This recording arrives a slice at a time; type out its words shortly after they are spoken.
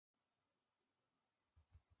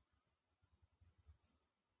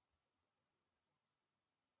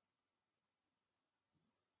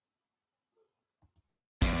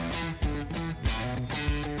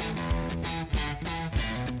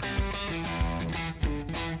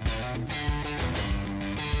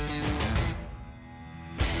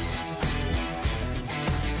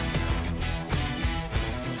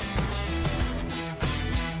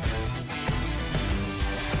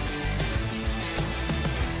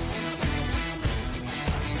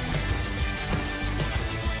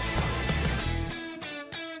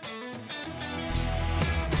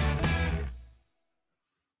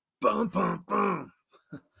Bum, bum, bum.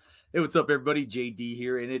 Hey, what's up, everybody? JD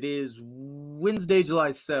here, and it is Wednesday, July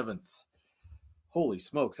 7th. Holy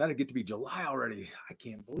smokes, how did it get to be July already? I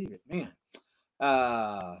can't believe it, man.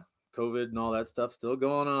 COVID and all that stuff still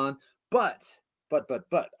going on. But,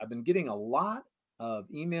 I've been getting a lot of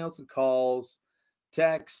emails and calls,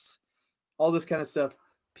 texts, all this kind of stuff.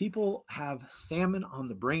 People have salmon on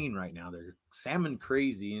the brain right now. They're salmon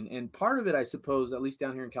crazy. And part of it, I suppose, at least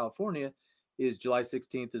down here in California, is July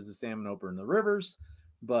 16th is the salmon opener in the rivers.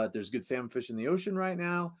 But there's good salmon fish in the ocean right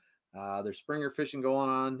now. There's springer fishing going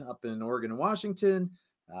on up in Oregon and Washington.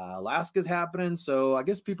 Alaska's happening. So I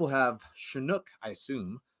guess people have Chinook, I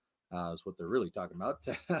assume, is what they're really talking about.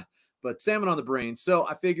 But salmon on the brain. So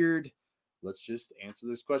I figured let's just answer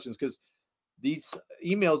those questions, because these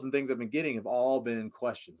emails and things I've been getting have all been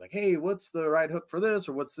questions like, hey, what's the right hook for this?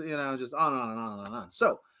 Or what's the, just on and on and on and on.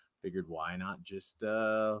 So figured why not just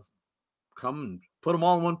come and put them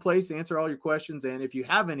all in one place, answer all your questions. And if you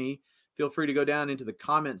have any, feel free to go down into the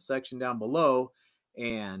comment section down below,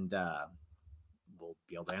 and we'll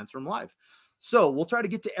be able to answer them live. So we'll try to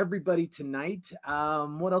get to everybody tonight.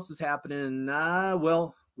 What else is happening?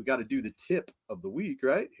 Well, we got to do the tip of the week,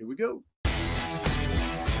 right? Here we go.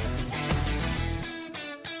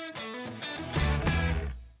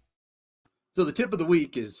 So the tip of the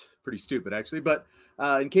week is pretty stupid, actually, but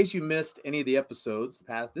in case you missed any of the episodes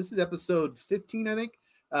past, this is episode 15, I think.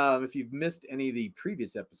 If you've missed any of the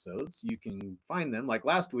previous episodes, you can find them, like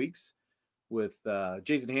last week's with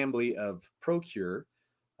Jason Hambley of Procure.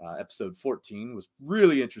 Episode 14 was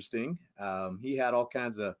really interesting. He had all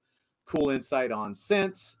kinds of cool insight on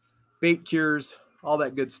scents, bait cures, all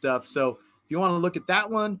that good stuff. So if you want to look at that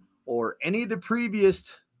one or any of the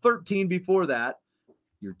previous 13 before that,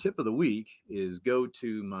 your tip of the week is go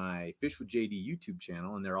to my Fish with JD YouTube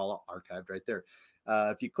channel, and they're all archived right there.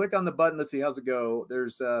 If you click on the button, let's see, how's it go?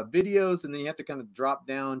 There's videos, and then you have to kind of drop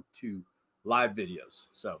down to live videos.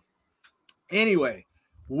 So anyway,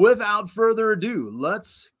 without further ado,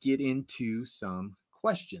 let's get into some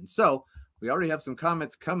questions. So we already have some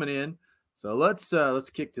comments coming in. So let's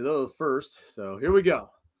kick to those first. So here we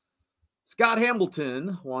go. Scott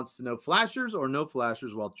Hamilton wants to know flashers or no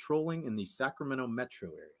flashers while trolling in the Sacramento metro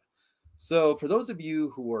area. So for those of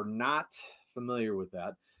you who are not familiar with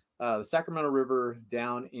that, the Sacramento River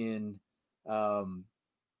down in the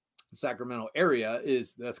Sacramento area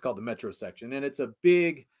that's called the metro section. And it's a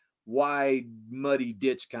big, wide, muddy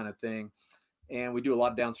ditch kind of thing. And we do a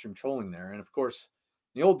lot of downstream trolling there. And of course,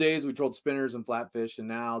 in the old days, we trolled spinners and flatfish. And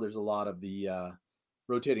now there's a lot of the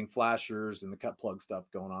rotating flashers and the cut plug stuff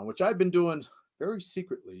going on, which I've been doing very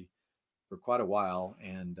secretly for quite a while,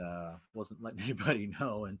 and wasn't letting anybody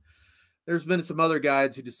know. And there's been some other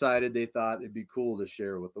guides who decided they thought it'd be cool to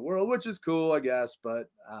share with the world, which is cool, I guess. But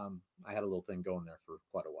I had a little thing going there for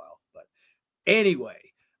quite a while. But anyway,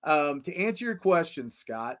 to answer your question,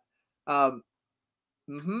 Scott,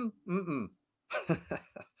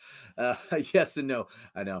 yes and no.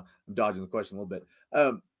 I know I'm dodging the question a little bit.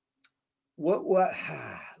 What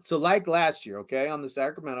so like last year, okay, on the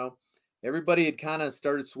Sacramento, everybody had kind of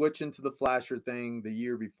started switching to the flasher thing the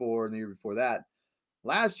year before and the year before that.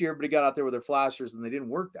 Last year, everybody got out there with their flashers and they didn't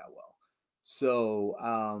work that well. So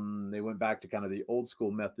they went back to kind of the old school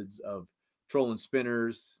methods of trolling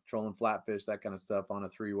spinners, trolling flatfish, that kind of stuff on a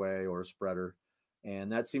three-way or a spreader.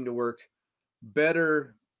 And that seemed to work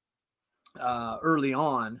better early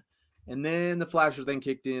on. And then the flasher thing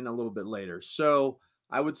kicked in a little bit later. So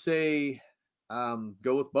I would say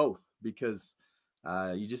go with both, because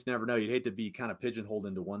you just never know. You'd hate to be kind of pigeonholed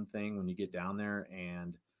into one thing when you get down there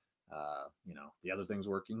and, the other thing's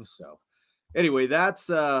working. So anyway, that's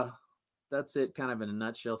it kind of in a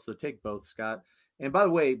nutshell. So take both, Scott. And by the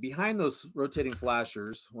way, behind those rotating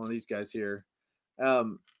flashers, one of these guys here,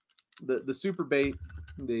 the super bait,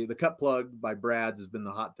 the cut plug by Brad's has been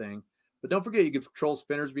the hot thing. But don't forget, you can troll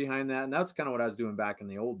spinners behind that. And that's kind of what I was doing back in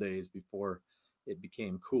the old days before it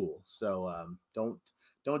became cool. So don't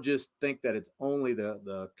just think that it's only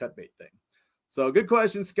the cut bait thing. So good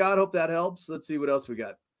question, Scott. Hope that helps. Let's see what else we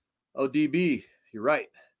got. Oh, DB, you're right.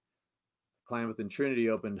 Klamath and Trinity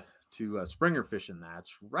opened to springer fishing.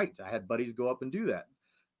 That's right. I had buddies go up and do that.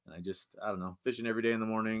 And I don't know, fishing every day in the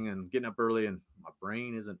morning and getting up early, and my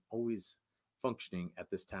brain isn't always functioning at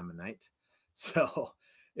this time of night. So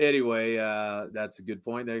anyway, that's a good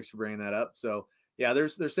point. Thanks for bringing that up. So yeah,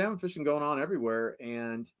 there's salmon fishing going on everywhere.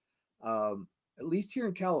 And at least here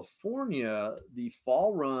in California, the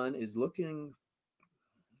fall run is looking,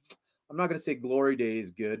 I'm not going to say glory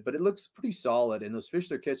days good, but it looks pretty solid. And those fish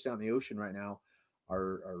they're catching out in the ocean right now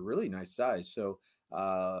are really nice size. So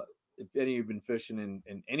if any of you have been fishing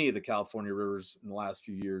in any of the California rivers in the last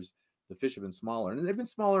few years, the fish have been smaller, and they've been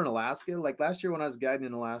smaller in Alaska. Like last year when I was guiding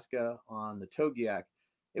in Alaska on the Togiak,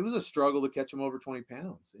 it was a struggle to catch them over 20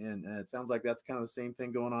 pounds. And it sounds like that's kind of the same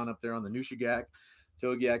thing going on up there on the Nushagak,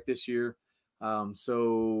 Togiak this year.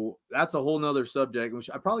 So that's a whole nother subject, which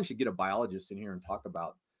I probably should get a biologist in here and talk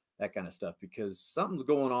about that kind of stuff, because something's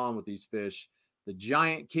going on with these fish. The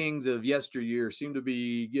giant kings of yesteryear seem to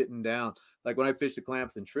be getting down. Like when I fished the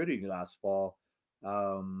Klamath and Trinity last fall,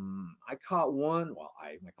 I caught one. Well,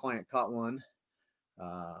 my client caught one.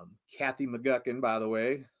 Kathy McGuckin, by the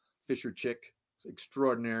way, Fisher chick, it's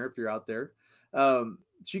extraordinary if you're out there.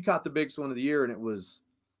 She caught the biggest one of the year, and it was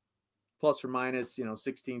plus or minus,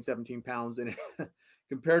 16, 17 pounds. And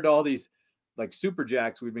compared to all these like super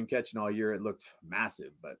jacks we've been catching all year, it looked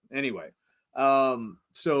massive. But anyway,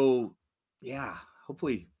 so yeah,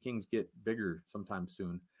 hopefully kings get bigger sometime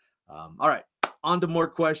soon. All right, on to more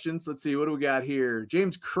questions. Let's see, what do we got here?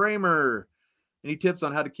 James Kramer, any tips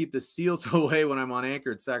on how to keep the seals away when I'm on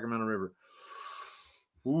anchor at Sacramento River?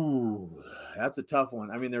 Ooh, that's a tough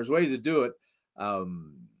one. I mean, there's ways to do it,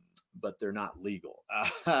 but they're not legal.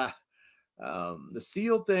 The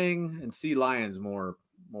seal thing and sea lions, more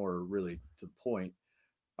really to the point,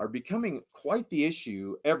 are becoming quite the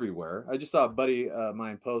issue everywhere. I just saw a buddy of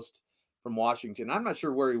mine post from Washington. I'm not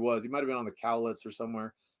sure where he was. He might have been on the Cowlitz or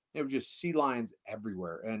somewhere. It was just sea lions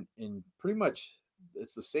everywhere, and pretty much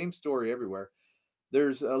it's the same story everywhere.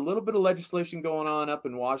 There's a little bit of legislation going on up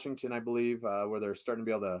in Washington, I believe, where they're starting to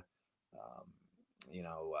be able to,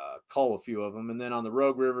 cull a few of them. And then on the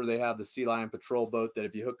Rogue River, they have the sea lion patrol boat that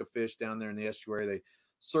if you hook a fish down there in the estuary, they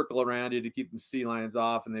circle around you to keep the sea lions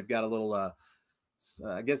off. And they've got a little,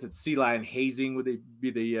 I guess it's sea lion hazing would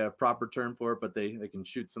be the proper term for it, but they can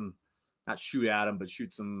shoot some, not shoot at them, but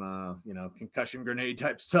shoot some, concussion grenade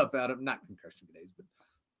type stuff at them. Not concussion grenades,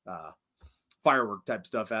 but firework type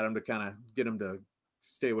stuff at them to kind of get them to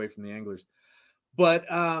stay away from the anglers. But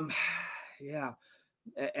yeah,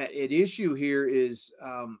 an issue here is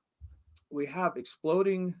we have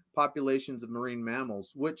exploding populations of marine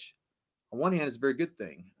mammals, which on one hand is a very good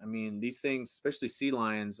thing. I mean, these things, especially sea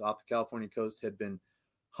lions off the California coast, had been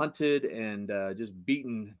hunted and just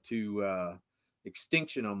beaten to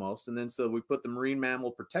extinction almost. And then so we put the Marine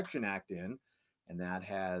Mammal Protection Act in, and that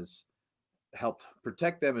has helped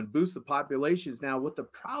protect them and boost the populations. Now, what the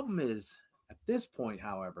problem is at this point,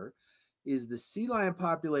 however, is the sea lion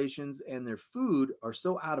populations and their food are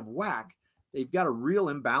so out of whack, they've got a real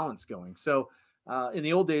imbalance going. So in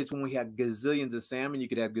the old days when we had gazillions of salmon, you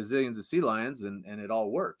could have gazillions of sea lions and it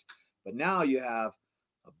all worked. But now you have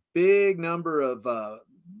a big number of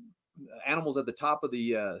animals at the top of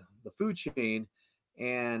the food chain,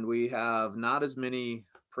 and we have not as many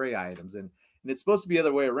prey items. And it's supposed to be the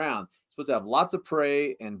other way around. It's supposed to have lots of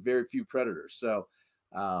prey and very few predators. So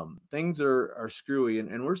things are screwy,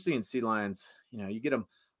 and we're seeing sea lions, you get them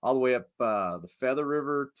all the way up the Feather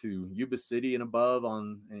River to Yuba City and above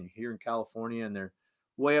here in California, and they're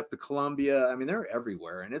way up to Columbia. I mean, they're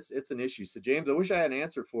everywhere, and it's an issue. So James, I wish I had an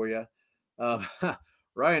answer for you.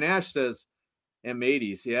 Ryan Ash says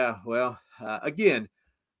M80s. Yeah, well, again,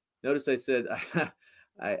 notice I said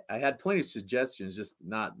I had plenty of suggestions, just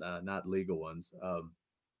not legal ones.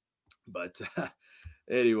 But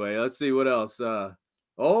anyway, let's see what else.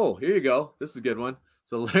 Oh, here you go. This is a good one.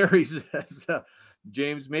 So Larry says,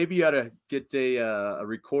 James, maybe you ought to get a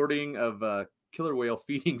recording of killer whale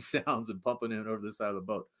feeding sounds and pumping it over the side of the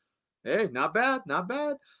boat. Hey, not bad, not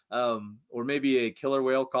bad. Or maybe a killer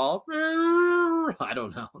whale call. I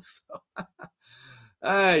don't know. So,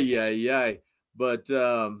 ay. But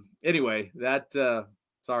anyway, that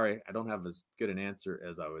sorry, I don't have as good an answer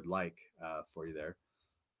as I would like for you there.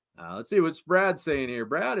 Let's see what's Brad saying here.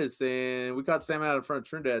 Brad is saying we caught salmon out in front of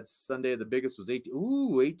Trinidad Sunday. The biggest was 18.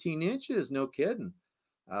 Ooh, 18 inches. No kidding.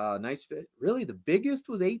 Nice fit. Really, the biggest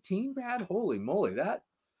was 18, Brad? Holy moly.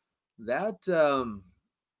 That's a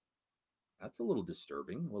little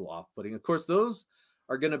disturbing, a little off-putting. Of course, those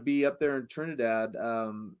are going to be up there in Trinidad.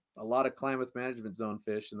 A lot of Klamath Management Zone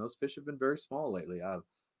fish, and those fish have been very small lately.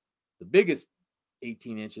 The biggest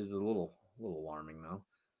 18 inches is a little alarming, though.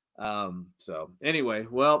 So anyway,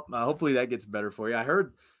 well, hopefully that gets better for you. I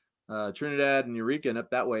heard Trinidad and Eureka and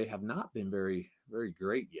up that way have not been very, very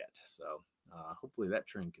great yet. So hopefully that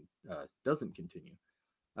trend doesn't continue.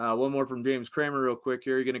 One more from James Kramer real quick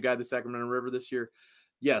here. You're going to guide the Sacramento River this year?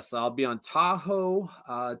 Yes, I'll be on Tahoe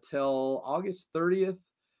till August 30th.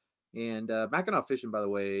 And Mackinac fishing, by the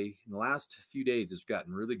way, in the last few days has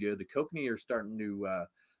gotten really good. The kokanee are starting to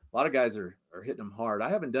a lot of guys are hitting them hard. I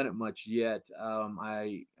haven't done it much yet. I'm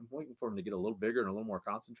waiting for them to get a little bigger and a little more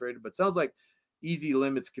concentrated, but it sounds like easy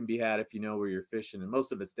limits can be had if you know where you're fishing, and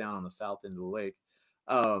most of it's down on the south end of the lake.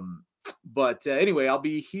 But anyway, I'll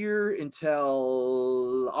be here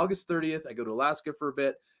until August 30th. I go to Alaska for a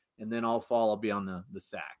bit, and then all fall I'll be on the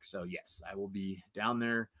SAC. So yes, I will be down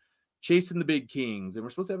there chasing the big kings, and we're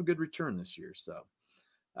supposed to have a good return this year. So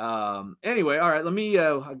anyway, all right, let me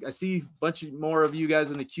I see a bunch more of you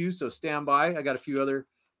guys in the queue, so stand by. I got a few other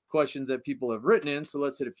questions that people have written in, so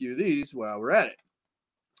let's hit a few of these while we're at it.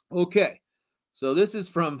 Okay, so this is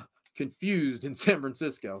from Confused in San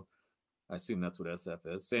Francisco. I assume that's what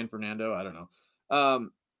SF is. San Fernando, I don't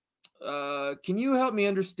know. Can you help me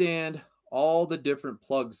understand all the different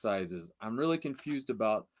plug sizes? I'm really confused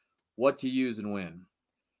about what to use and when.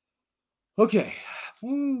 Okay,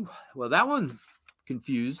 well, that one,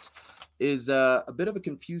 Confused, is a bit of a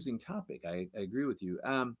confusing topic. I agree with you.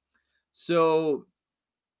 So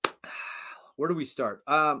where do we start?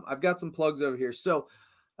 I've got some plugs over here. So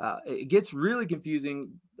it gets really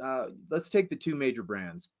confusing. Let's take the two major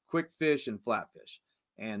brands, Quick Fish and Flatfish.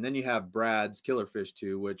 And then you have Brad's Killer Fish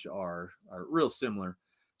too, which are real similar.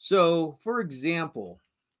 So for example,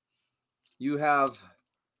 you have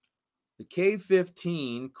the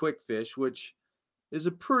K15 Quick Fish, which is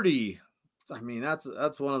a pretty, I mean, that's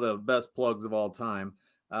one of the best plugs of all time.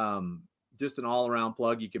 Just an all-around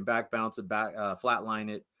plug. You can back bounce it, back flatline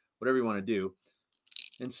it, whatever you want to do.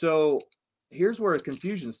 And so here's where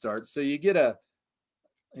confusion starts. So you get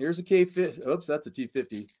here's a K50. Oops, that's a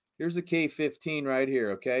T50. Here's a K15 right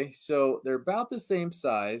here. Okay, so they're about the same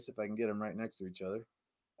size. If I can get them right next to each other,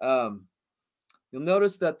 you'll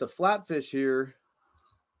notice that the Flatfish here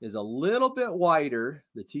is a little bit wider.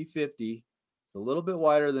 The T50 is a little bit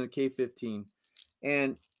wider than a K15,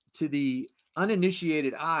 and to the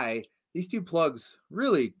uninitiated eye, these two plugs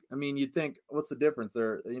really, I mean, you'd think, what's the difference?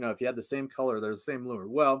 They're, you know, if you had the same color, they're the same lure.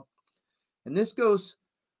 Well, and this goes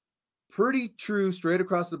pretty true straight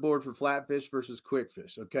across the board for Flatfish versus Quick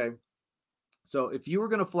Fish. Okay, so if you were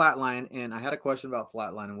going to flatline, and I had a question about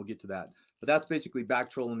flatline, and we'll get to that, but that's basically back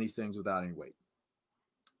trolling these things without any weight.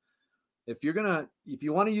 If you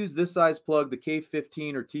want to use this size plug, the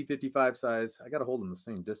K15 or T55 size, I got to hold them the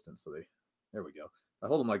same distance. So there we go. If I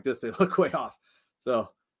hold them like this, they look way off. So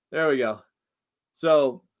there we go.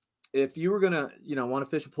 So if you were going to, want to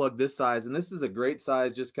fish a plug this size, and this is a great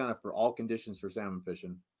size just kind of for all conditions for salmon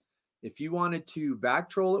fishing. If you wanted to back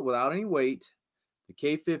troll it without any weight, the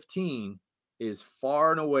K15 is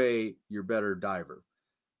far and away your better diver.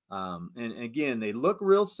 And again, they look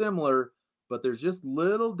real similar, but there's just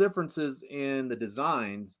little differences in the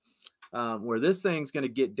designs where this thing's going to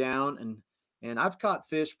get down. And I've caught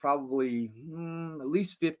fish probably at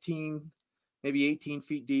least 15, maybe 18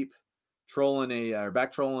 feet deep,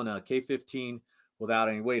 back trolling a K15 without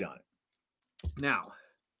any weight on it. Now,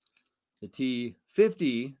 the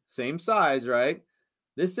T50, same size, right?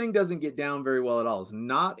 This thing doesn't get down very well at all. It's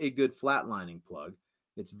not a good flatlining plug.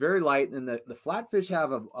 It's very light, and the Flatfish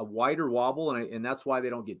have a wider wobble, and that's why they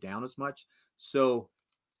don't get down as much. So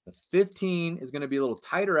the 15 is going to be a little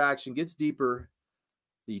tighter action, gets deeper.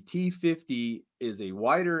 The T50 is a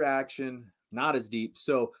wider action, not as deep.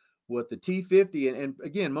 So with the T50, and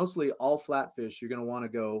again, mostly all Flatfish, you're going to want to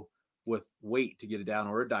go with weight to get it down,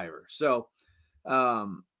 or a diver. So,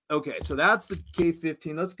 okay, so that's the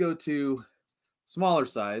K15. Let's go to smaller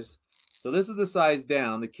size. So this is the size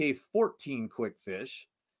down, the K14 Quick Fish.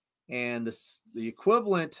 And the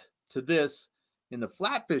equivalent to this in the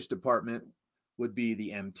Flatfish department would be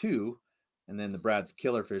the M2. And then the Brad's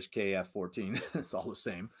Killer Fish KF14. It's all the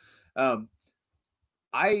same.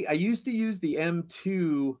 I used to use the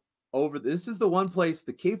M2 over. This is the one place,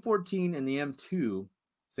 the K14 and the M2,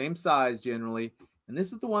 same size generally. And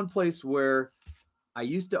this is the one place where I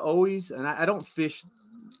used to always, and I don't fish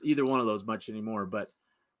either one of those much anymore, but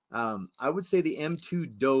I would say the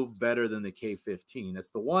M2 dove better than the K15.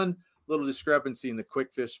 That's the one little discrepancy in the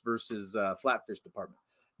Quick Fish versus Flatfish department.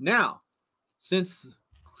 Now, since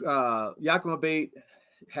Yakima Bait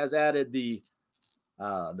has added the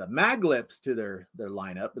mag lips to their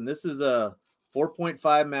lineup, and this is a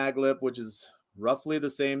 4.5 mag lip, which is roughly the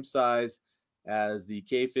same size as the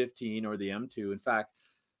K15 or the M2. In fact,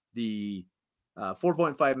 the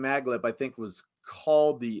 4.5 mag lip, I think, was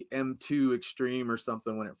called the M2 Extreme or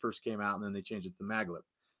something when it first came out, and then they changed it to the Maglip.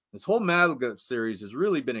 This whole Maglip series has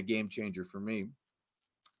really been a game changer for me.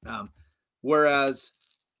 Whereas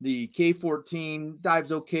the K14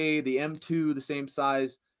 dives okay, the M2, the same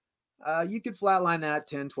size, you could flatline that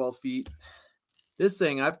 10, 12 feet. This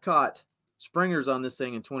thing, I've caught springers on this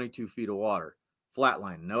thing in 22 feet of water.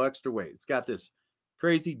 Flatline, no extra weight. It's got this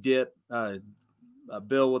crazy dip, a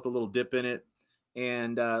bill with a little dip in it,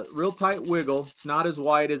 and real tight wiggle. It's not as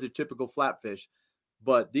wide as a typical Flatfish,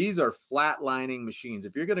 but these are flatlining machines.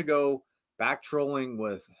 If you're going to go back trolling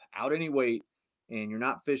without any weight, and you're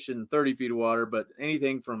not fishing 30 feet of water, but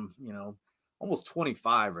anything from, you know, almost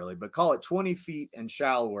 25 really, but call it 20 feet and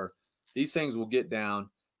shallower, these things will get down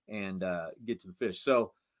and get to the fish.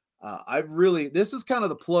 So this is kind of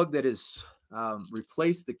the plug that has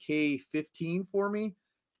replaced the K15 for me.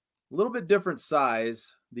 A little bit different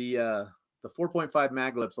size. The 4.5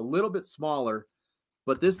 mag lip's a little bit smaller,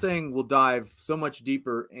 but this thing will dive so much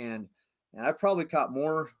deeper, and I've probably caught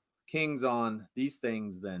more kings on these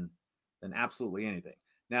things than absolutely anything.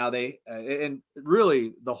 Now and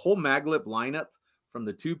really the whole mag lip lineup from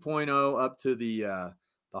the 2.0 up to the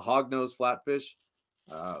hognose flatfish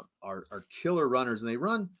are killer runners, and they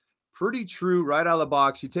run pretty true right out of the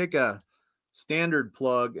box. You take a standard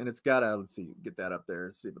plug and it's got a, let's see, get that up there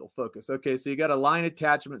and see if it'll focus. Okay, so you got a line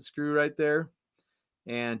attachment screw right there,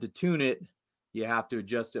 and to tune it you have to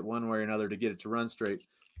adjust it one way or another to get it to run straight.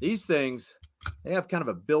 These things, they have kind of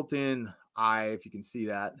a built-in eye, if you can see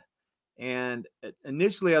that. And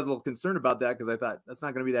initially I was a little concerned about that because I thought that's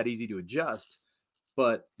not going to be that easy to adjust,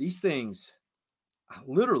 but these things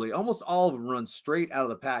literally almost all of them run straight out of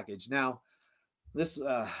the package. Now this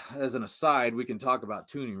as an aside, we can talk about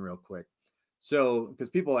tuning real quick. So because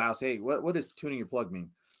people ask, hey, what does tuning your plug mean?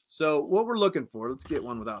 So what we're looking for, let's get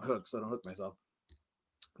one without hooks so I don't hook myself.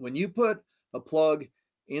 When you put a plug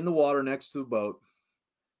in the water next to a boat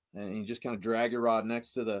and you just kind of drag your rod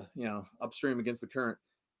next to the, you know, upstream against the current,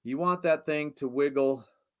 you want that thing to wiggle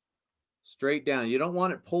straight down. You don't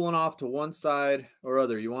want it pulling off to one side or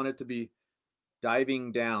other. You want it to be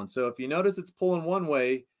diving down. So if you notice it's pulling one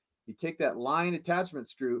way, you take that line attachment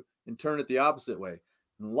screw and turn it the opposite way.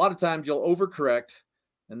 And a lot of times you'll overcorrect,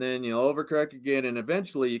 and then you'll overcorrect again, and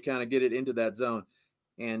eventually you kind of get it into that zone.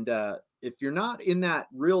 And if you're not in that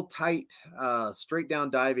real tight, straight down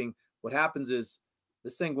diving, what happens is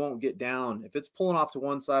this thing won't get down. If it's pulling off to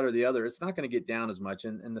one side or the other, it's not going to get down as much,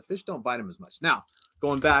 and the fish don't bite them as much. Now,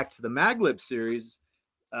 going back to the Maglip series,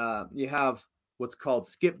 you have what's called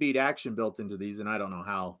skip beat action built into these, and I don't know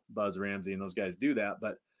how Buzz Ramsey and those guys do that,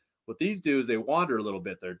 but what these do is they wander a little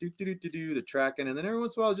bit. They're the tracking, and then every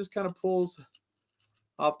once in a while it just kind of pulls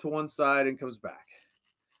off to one side and comes back.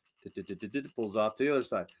 Pulls off to the other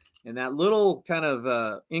side. And that little kind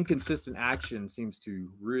of inconsistent action seems to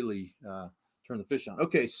really turn the fish on.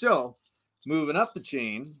 Okay, so moving up the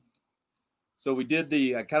chain. So we did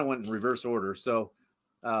I kind of went in reverse order. So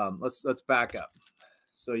let's back up.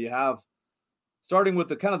 So you have, starting with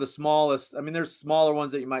the kind of the smallest, I mean, there's smaller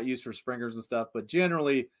ones that you might use for springers and stuff, but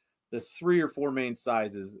generally the 3 or 4 main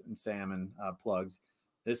sizes in salmon plugs.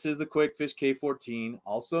 This is the Quickfish K14,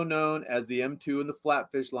 also known as the M2 in the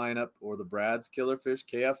flatfish lineup, or the Brad's Killerfish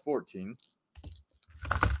KF14.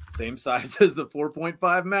 Same size as the 4.5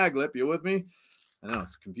 Maglip. You with me? I know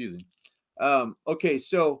it's confusing. Okay,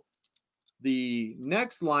 so the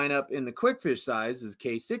next lineup in the Quickfish size is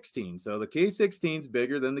K16. So the K16 is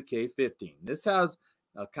bigger than the K15. This has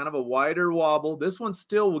a kind of a wider wobble. This one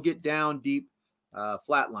still will get down deep,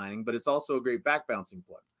 flatlining, but it's also a great back bouncing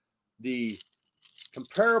plug. The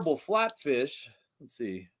comparable flatfish, let's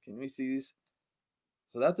see, can we see these?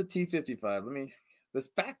 So that's a T55.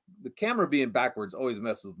 The camera being backwards always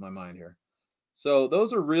messes with my mind here. So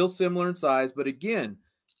those are real similar in size, but again,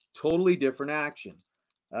 totally different action.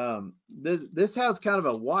 This has kind of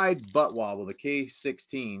a wide butt wobble, the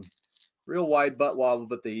K16, real wide butt wobble,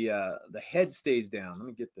 but the head stays down. Let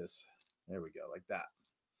me get this. There we go, like that.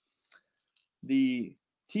 The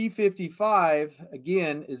T55,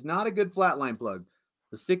 again, is not a good flatline plug.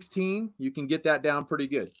 The 16, you can get that down pretty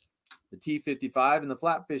good. The T55 in the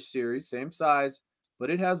flatfish series, same size,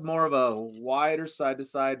 but it has more of a wider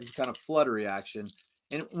side-to-side kind of fluttery action.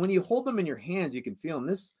 And when you hold them in your hands, you can feel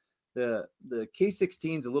them. The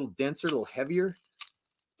K16 is a little denser, a little heavier.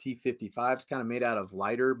 T55 is kind of made out of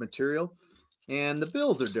lighter material. And the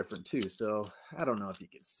bills are different too. So I don't know if you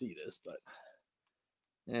can see this, but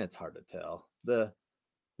it's hard to tell. The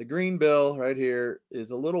green bill right here is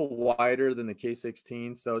a little wider than the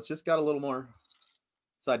K16. So it's just got a little more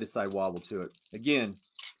side-to-side wobble to it. Again,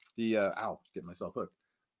 get myself hooked.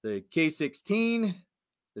 The K16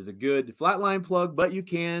 is a good flatline plug, but you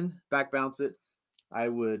can back bounce it. I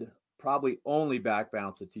would probably only back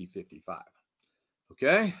bounce a T55.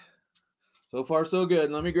 Okay, so far so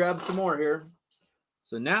good. Let me grab some more here.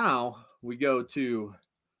 So now we go to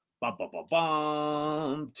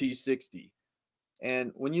T60.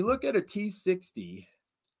 And when you look at a T60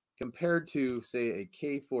 compared to, say, a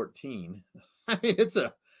K14, I mean, it's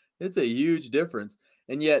a huge difference.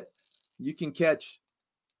 And yet you can catch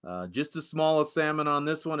just as small a salmon on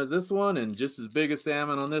this one as this one, and just as big a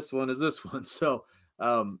salmon on this one as this one. So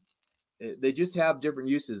They just have different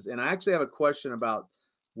uses. And I actually have a question about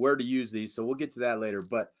where to use these, so we'll get to that later.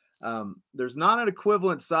 But there's not an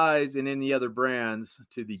equivalent size in any other brands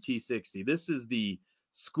to the T60. This is the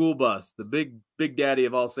school bus, the big daddy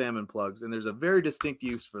of all salmon plugs, and there's a very distinct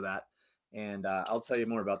use for that. And I'll tell you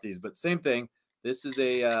more about these. But same thing. This is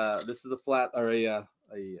a flat, or a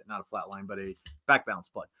not a flat line, but a back balance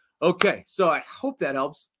plug. Okay, so I hope that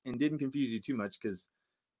helps and didn't confuse you too much, because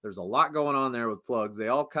there's a lot going on there with plugs. They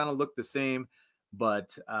all kind of look the same, but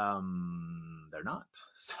they're not.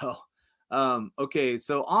 So, okay,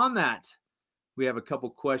 so on that, we have a couple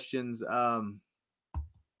questions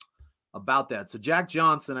about that. So Jack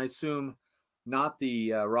Johnson, I assume not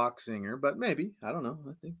the rock singer, but maybe, I don't know.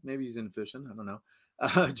 I think maybe he's in fishing. I don't know.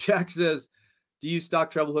 Jack says, do you stock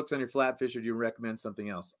treble hooks on your flatfish, or do you recommend something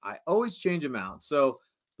else? I always change them out. So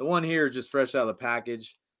the one here is just fresh out of the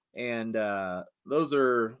package. And those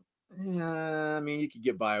are, I mean, you could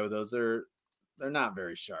get by with those. They're not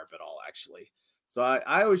very sharp at all, actually. So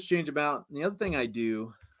I always change them out. And the other thing I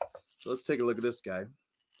do, so let's take a look at this guy.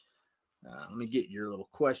 Let me get your little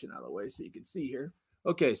question out of the way so you can see here.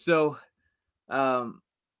 Okay, so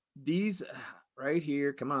these right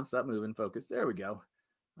here, come on, stop moving, focus. There we go.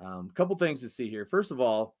 Couple things to see here. First of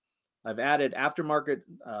all, I've added aftermarket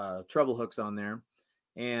treble hooks on there,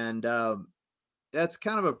 and that's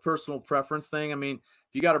kind of a personal preference thing. I mean,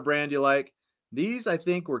 if you got a brand you like, these I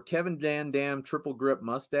think were Kevin Van Dam triple grip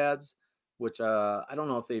mustads, which I don't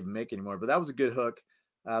know if they even make anymore, but that was a good hook.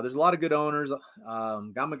 There's a lot of good owners.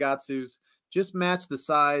 Gamakatsu's just match the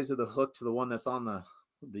size of the hook to the one that's on the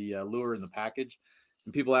lure in the package.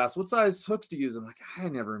 And people ask, what size hooks do you use? I'm like, I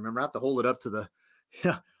never remember. I have to hold it up to the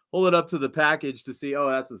hold it up to the package to see, oh,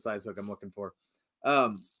 that's the size hook I'm looking for.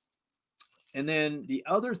 And then the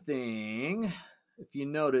other thing, if you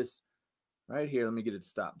notice right here, let me get it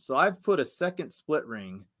stopped. So I've put a second split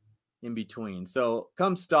ring in between. So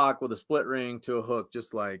come stock with a split ring to a hook,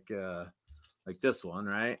 just like this one,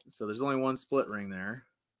 right? So there's only one split ring there.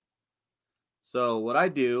 So what I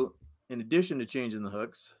do, in addition to changing the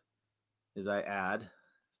hooks, is I add,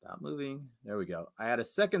 stop moving, there we go. I add a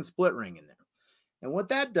second split ring in there. And what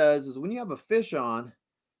that does is when you have a fish on,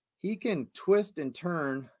 he can twist and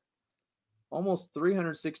turn almost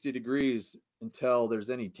 360 degrees until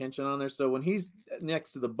there's any tension on there. So when he's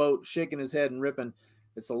next to the boat shaking his head and ripping,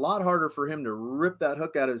 it's a lot harder for him to rip that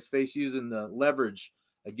hook out of his face using the leverage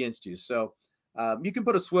against you. So you can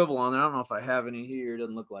put a swivel on there. I don't know if I have any here. It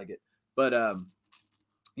doesn't look like it. But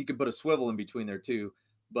you can put a swivel in between there too.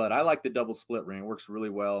 But I like the double split ring. It works really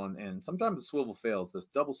well. And sometimes the swivel fails. This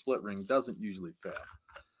double split ring doesn't usually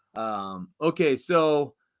fail. Okay,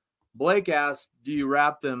 so Blake asked, do you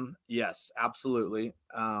wrap them? Yes, absolutely.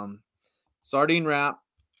 Sardine wrap.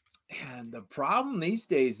 And the problem these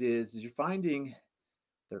days is you're finding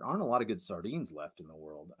there aren't a lot of good sardines left in the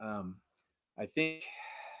world. I think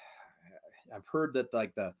I've heard that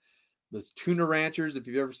like those tuna ranchers, if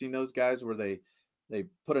you've ever seen those guys where they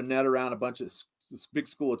put a net around a bunch of this big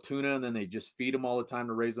school of tuna and then they just feed them all the time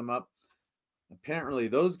to raise them up. Apparently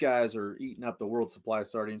those guys are eating up the world supply of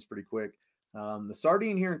sardines pretty quick. The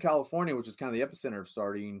sardine here in California, which is kind of the epicenter of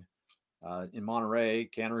sardine, in Monterey,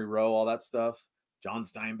 Cannery Row, all that stuff, John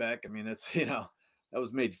Steinbeck. I mean, that's, that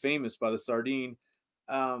was made famous by the sardine.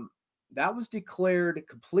 That was declared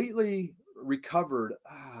completely recovered.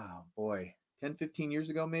 Oh boy, 10, 15 years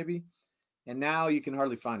ago, maybe. And now you can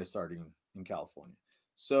hardly find a sardine in California.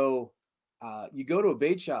 So you go to a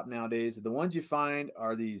bait shop nowadays, the ones you find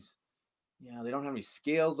are these, they don't have any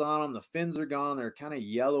scales on them. The fins are gone. They're kind of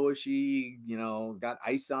yellowishy, got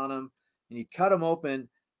ice on them. And you cut them open,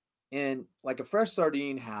 and like a fresh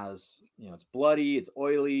sardine has, it's bloody, it's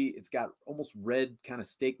oily, it's got almost red kind of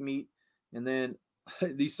steak meat. And then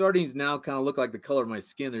these sardines now kind of look like the color of my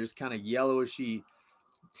skin. They're just kind of yellowishy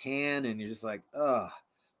tan, and you're just like, ugh.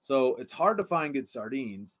 So it's hard to find good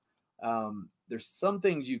sardines. There's some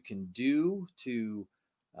things you can do to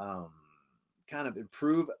kind of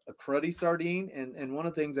improve a cruddy sardine. And one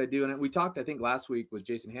of the things I do, and we talked, I think last week with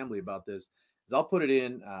Jason Hambley about this, is I'll put it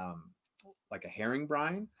in like a herring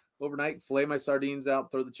brine overnight, fillet my sardines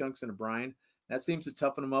out, throw the chunks in a brine. That seems to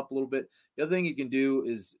toughen them up a little bit. The other thing you can do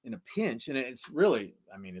is in a pinch, and it's really,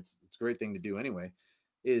 I mean, it's a great thing to do anyway,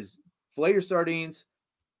 is fillet your sardines,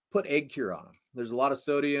 put egg cure on them. There's a lot of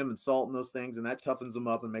sodium and salt in those things, and that toughens them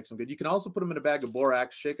up and makes them good. You can also put them in a bag of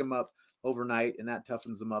borax, shake them up overnight, and that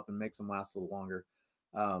toughens them up and makes them last a little longer.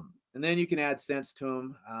 And then you can add scents to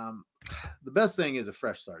them. The best thing is a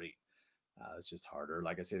fresh sardine. It's just harder,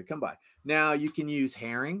 like I said, to come by. Now you can use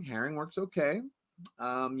herring. Herring works okay.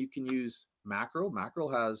 You can use mackerel. Mackerel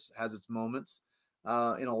has its moments.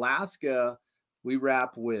 In Alaska, we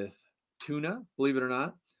wrap with tuna, believe it or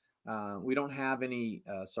not. We don't have any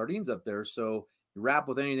sardines up there, so you wrap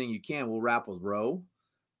with anything you can. We'll wrap with roe.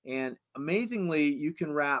 And amazingly, you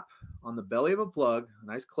can wrap on the belly of a plug, a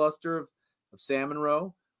nice cluster of salmon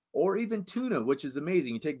roe, or even tuna, which is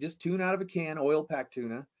amazing. You take just tuna out of a can, oil packed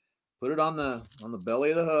tuna, put it on the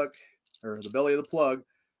belly of the hook or the belly of the plug,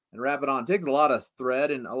 and wrap it on. It takes a lot of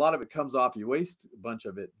thread, and a lot of it comes off. You waste a bunch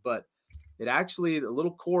of it, but it actually, the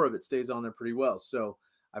little core of it stays on there pretty well. So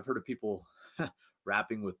I've heard of people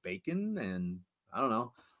wrapping with bacon, and I don't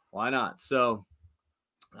know, why not? So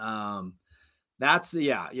that's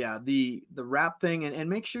the wrap thing, and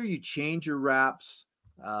make sure you change your wraps.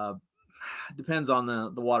 Depends on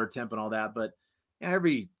the water temp and all that, but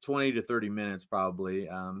every 20 to 30 minutes probably.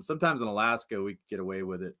 Sometimes in Alaska we get away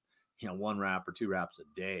with it, one wrap or two wraps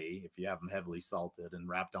a day if you have them heavily salted and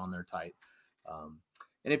wrapped on there tight.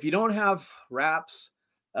 And if you don't have wraps,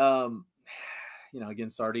 again,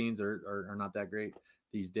 sardines are not that great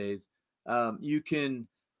these days. You can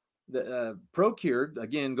Procured,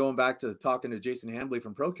 again, going back to talking to Jason Hambley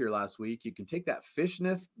from Procure last week, you can take that fish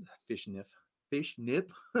nip,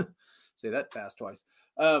 say that fast twice.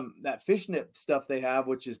 That fish nip stuff they have,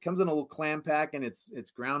 which comes in a little clam pack, and it's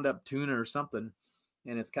ground up tuna or something,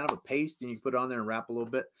 and it's kind of a paste, and you can put it on there and wrap a little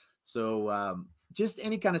bit. So just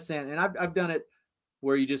any kind of sand, and I've done it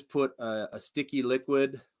where you just put a sticky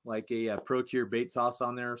liquid like a Procure bait sauce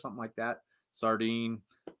on there or something like that, sardine,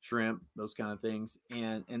 shrimp, those kind of things,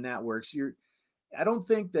 and that works. I don't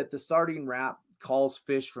think that the sardine wrap calls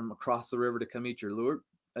fish from across the river to come eat your lure.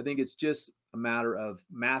 I think it's just a matter of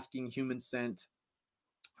masking human scent.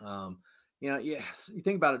 You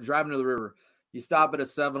think about it, driving to the river, you stop at a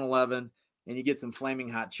 7-Eleven and you get some flaming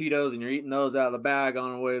hot Cheetos, and you're eating those out of the bag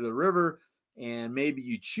on the way to the river, and maybe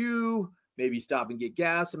you chew, maybe you stop and get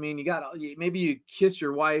gas. I mean, maybe you kiss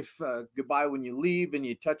your wife goodbye when you leave, and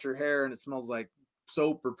you touch her hair and it smells like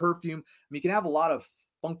soap or perfume. I mean, you can have a lot of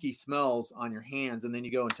funky smells on your hands, and then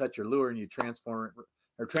you go and touch your lure and you transfer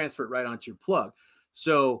it right onto your plug.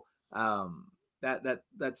 So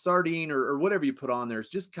that sardine or whatever you put on there is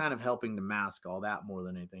just kind of helping to mask all that more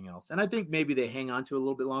than anything else. And I think maybe they hang on to it a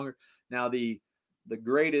little bit longer. Now, the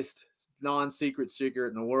greatest non-secret secret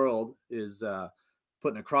in the world is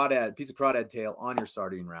putting a piece of crawdad tail on your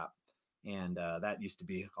sardine wrap. And that used to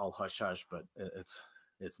be all hush hush, but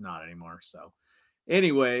it's not anymore. So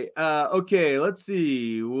anyway, okay, let's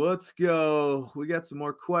see. Let's go. We got some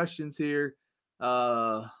more questions here.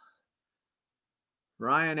 Ryan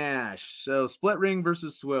Ash. So split ring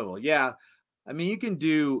versus swivel. Yeah. I mean, you can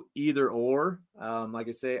do either or. Like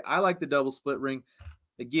I say, I like the double split ring.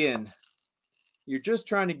 Again, you're just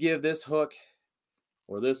trying to give this hook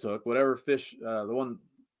or this hook, whatever fish, the one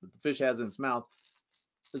that the fish has in its mouth,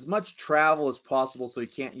 as much travel as possible so you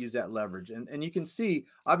can't use that leverage. And you can see,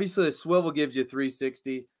 obviously, the swivel gives you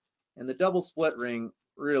 360, and the double split ring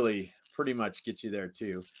really pretty much gets you there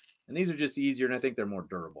too. And these are just easier, and I think they're more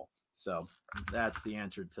durable. So that's the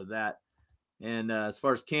answer to that. And as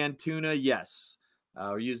far as canned tuna, yes.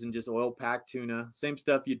 We're using just oil packed tuna. Same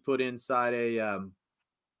stuff you'd put inside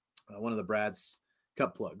one of the Brad's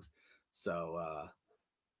cup plugs. So,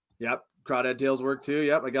 yep, crawdad tails work too.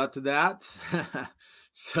 Yep, I got to that.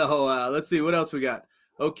 So let's see what else we got.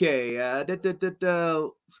 Okay,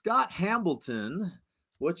 Scott Hambleton,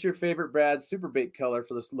 what's your favorite Brad's super bait color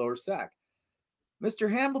for this lower sack? Mr.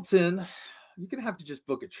 Hambleton, you're gonna have to just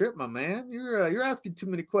book a trip, my man. You're asking too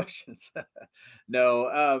many questions.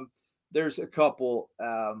 No, there's a couple.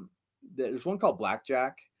 There's one called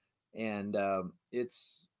Blackjack, and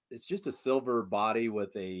it's just a silver body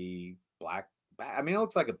with a black. I mean, it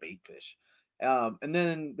looks like a bait fish. And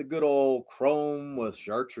then the good old chrome with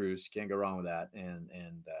chartreuse, can't go wrong with that. And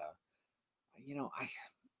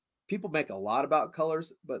people make a lot about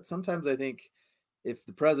colors, but sometimes I think if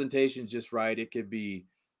the presentation's just right, it could be,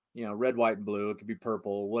 red, white, and blue. It could be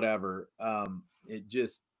purple, whatever. It's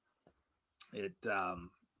just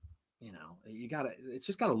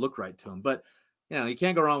gotta look right to them. But you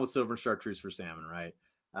can't go wrong with silver and chartreuse for salmon, right?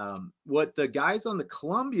 What the guys on the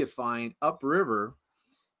Columbia find upriver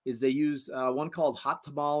is they use one called Hot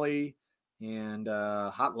Tamale and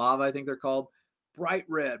Hot Lava, I think they're called. Bright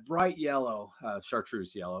red, bright yellow,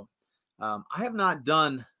 chartreuse yellow. I have not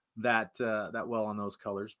done that well on those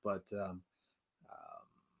colors, but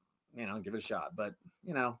give it a shot. But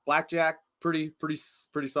Blackjack, pretty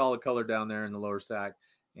solid color down there in the lower sack,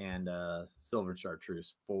 and silver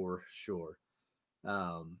chartreuse for sure.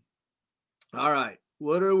 All right,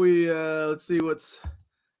 what are we? Let's see what's.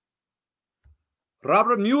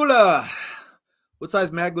 Robert Mueller, what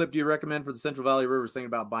size mag lip do you recommend for the Central Valley Rivers? Thinking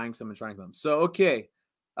about buying some and trying them. So, okay.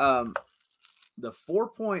 the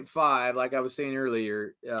 4.5, like I was saying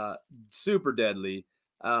earlier, super deadly.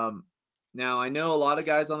 Now I know a lot of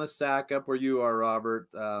guys on the sack up where you are, Robert,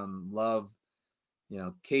 love,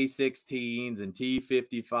 K16s and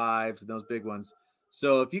T55s and those big ones.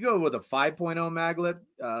 So if you go with a 5.0 mag lip,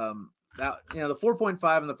 that, the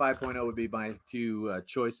 4.5 and the 5.0 would be my two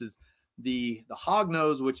choices. The hog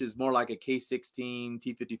nose, which is more like a K16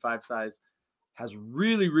 T55 size, has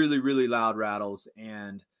really, really, really loud rattles,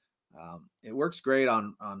 and it works great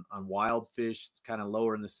on wild fish. It's kind of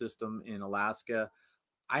lower in the system in Alaska.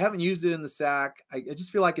 I haven't used it in the sack. I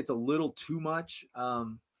just feel like it's a little too much.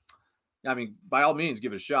 I mean, by all means,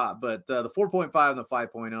 give it a shot. But the 4.5 and the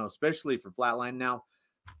 5.0, especially for flatline. Now,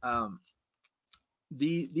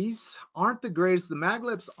 these aren't the greatest. The mag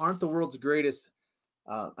lips aren't the world's greatest.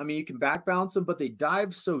 I mean, you can back bounce them, but they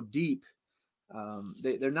dive so deep.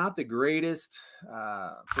 They're not the greatest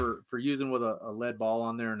for using with a lead ball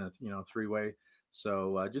on there and a three-way.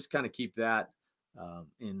 So just kind of keep that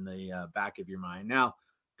in the back of your mind. Now,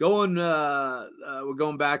 we're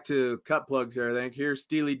going back to cut plugs here. I think here's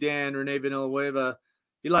Steely Dan, Rene Villanueva.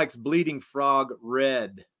 He likes Bleeding Frog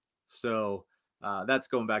Red. So that's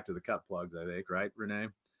going back to the cut plugs, I think, right, Rene?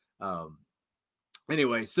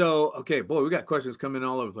 Anyway, so okay, boy, we got questions coming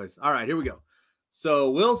all over the place. All right, here we go. So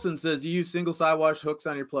Wilson says, you use single side wash hooks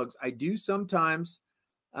on your plugs. I do sometimes.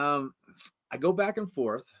 I go back and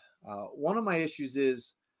forth. One of my issues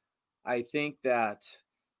is I think that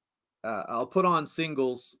I'll put on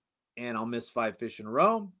singles and I'll miss 5 fish in a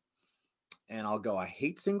row. And I'll go, I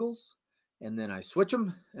hate singles. And then I switch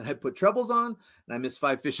them and I put trebles on and I miss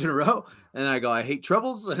 5 fish in a row. And I go, I hate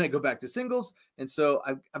trebles, and I go back to singles. And so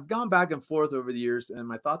I've gone back and forth over the years, and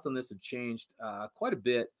my thoughts on this have changed quite a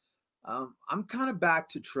bit. I'm kind of back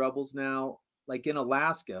to trebles now, like in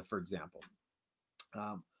Alaska, for example.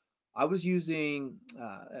 I was using,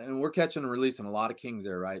 and we're catching and releasing a lot of kings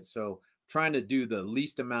there, right? So trying to do the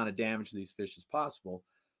least amount of damage to these fish as possible.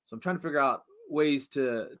 So I'm trying to figure out ways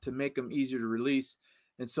to make them easier to release.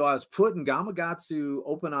 And so I was putting Gamakatsu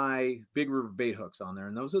open eye big river bait hooks on there.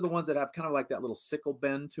 And those are the ones that have kind of like that little sickle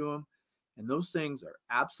bend to them. And those things are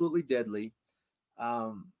absolutely deadly.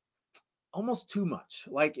 Almost too much.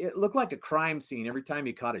 Like it looked like a crime scene every time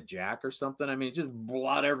you caught a jack or something. I mean, just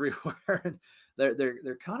blood everywhere. And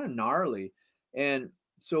they're kind of gnarly. And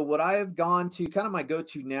so what I have gone to, kind of my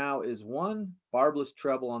go-to now, is one barbless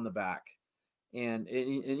treble on the back. And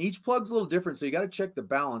each plug's a little different, so you got to check the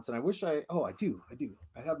balance. And I wish I do.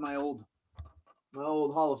 I have my old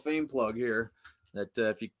Hall of Fame plug here that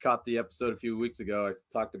if you caught the episode a few weeks ago, I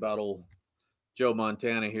talked about old Joe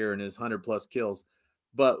Montana here and his 100+ kills.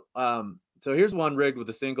 But so here's one rigged with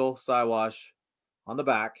a single side wash on the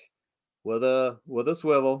back with a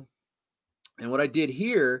swivel. And what I did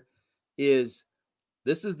here is,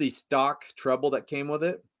 this is the stock treble that came with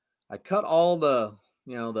it. I cut all the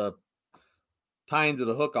the tines of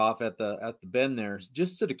the hook off at the bend there,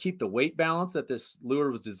 just to keep the weight balance that this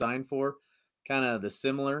lure was designed for, kind of the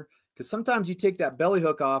similar. Because sometimes you take that belly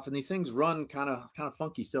hook off and these things run kind of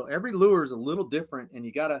funky. So every lure is a little different, and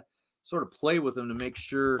you got to sort of play with them to make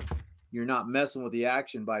sure you're not messing with the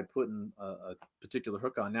action by putting a particular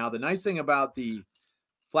hook on. Now, the nice thing about the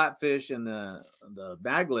flatfish and the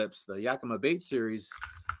mag lips, the Yakima bait series,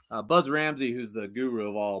 Buzz Ramsey, who's the guru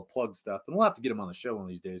of all plug stuff, and we'll have to get him on the show one of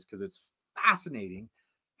these days because it's fascinating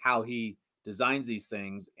how he designs these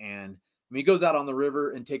things. And I mean, he goes out on the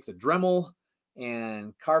river and takes a Dremel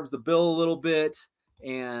and carves the bill a little bit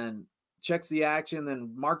and checks the action,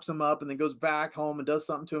 then marks them up, and then goes back home and does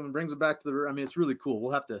something to them and brings them back to the. I mean, it's really cool.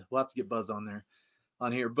 We'll have to get Buzz on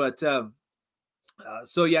here. But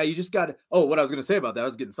so yeah, you just got to. Oh, what I was going to say about that, I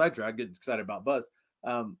was getting sidetracked. Getting excited about Buzz.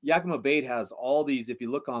 Yakima Bait has all these. If you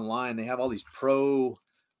look online, they have all these what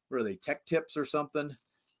are they, tech tips or something,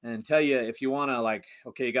 and tell you if you want to, like,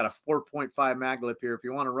 okay, you got a 4.5 mag lip here. If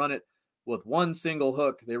you want to run it with one single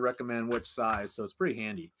hook, they recommend which size. So it's pretty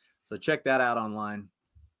handy. So check that out online.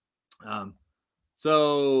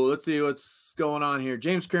 So let's see what's going on here.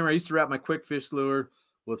 James Kramer, I used to wrap my quick fish lure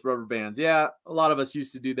with rubber bands. Yeah, a lot of us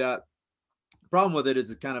used to do that. The problem with it is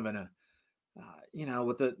it's kind of in a,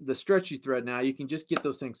 with the stretchy thread now, you can just get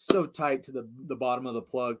those things so tight to the bottom of the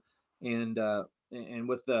plug. And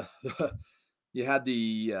with you had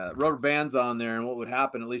the rubber bands on there, and what would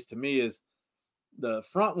happen, at least to me, is the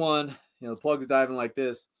front one, the plug's diving like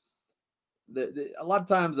this. A lot of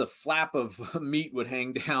times a flap of meat would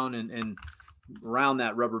hang down and around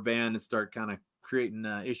that rubber band and start kind of creating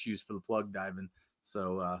issues for the plug diving.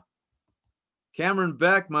 So Cameron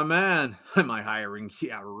Beck, my man, am I hiring?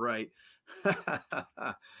 Yeah, right.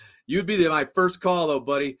 You'd be my first call though,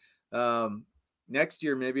 buddy. next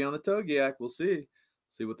year, maybe on the Togiak. We'll see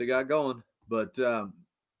what they got going. But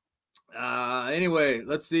anyway,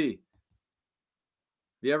 let's see.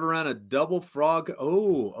 Have you ever run a double frog?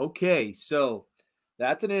 Oh, okay. So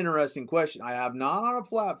that's an interesting question. I have not on a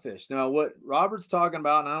flatfish. Now, what Robert's talking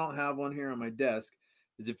about, and I don't have one here on my desk,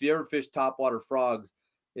 is if you ever fish topwater frogs,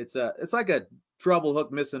 it's like a treble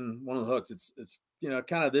hook missing one of the hooks. It's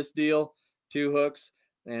kind of this deal, 2 hooks,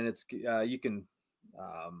 and it's you can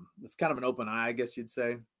it's kind of an open eye, I guess you'd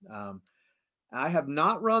say. I have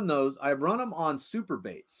not run those. I've run them on super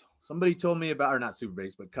baits. Somebody told me about, or not super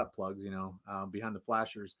baits, but cut plugs, behind the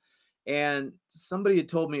flashers. And somebody had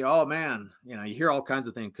told me, oh man, you hear all kinds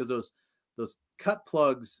of things because those cut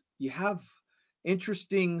plugs, you have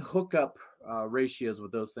interesting hookup ratios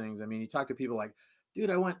with those things. I mean, you talk to people like, dude,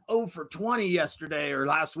 I went 0 for 20 yesterday or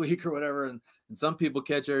last week or whatever. And some people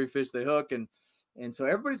catch every fish they hook. And so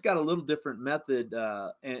everybody's got a little different method.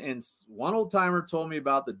 And one old timer told me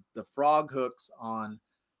about the frog hooks on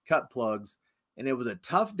cut plugs. And it was a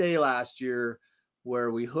tough day last year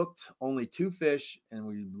where we hooked only 2 fish and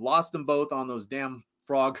we lost them both on those damn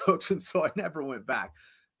frog hooks. And so I never went back.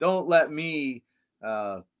 Don't let me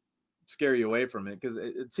scare you away from it, because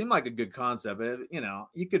it seemed like a good concept.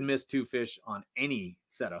 You could miss 2 fish on any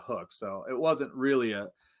set of hooks. So it wasn't really a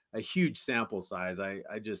huge sample size. I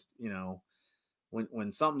just,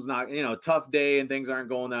 when something's not, tough day and things aren't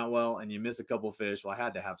going that well and you miss a couple fish, well, I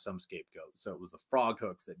had to have some scapegoat. So it was the frog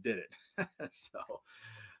hooks that did it. So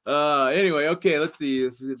anyway, okay, let's see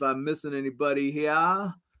if I'm missing anybody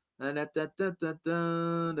here. Okay,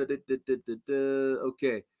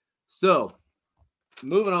 so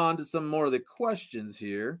moving on to some more of the questions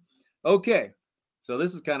here. Okay, so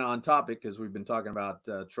this is kind of on topic because we've been talking about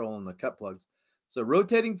trolling the cut plugs. So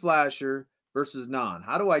rotating flasher versus non.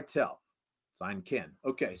 How do I tell? Sign Ken.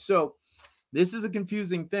 Okay, so this is a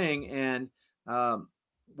confusing thing, and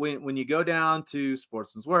when you go down to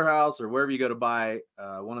Sportsman's Warehouse or wherever you go to buy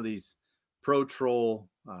one of these Pro Troll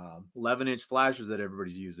 11-inch flashers that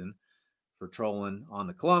everybody's using for trolling on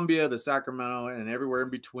the Columbia, the Sacramento, and everywhere in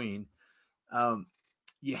between,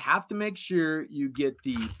 you have to make sure you get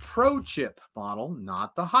the Pro Chip model,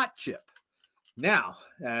 not the Hot Chip. Now,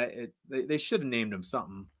 they should have named them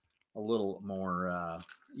something a little more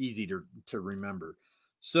easy to remember.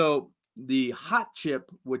 So the Hot Chip,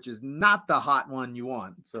 which is not the hot one you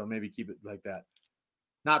want, so maybe keep it like that.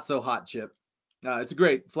 Not so hot chip. It's a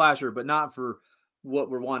great flasher, but not for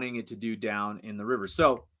what we're wanting it to do down in the river.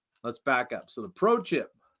 So let's back up. So the Pro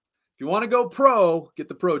Chip. If you want to go pro, get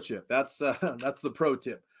the Pro Chip. That's the pro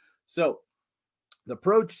tip. So the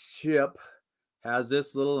Pro Chip has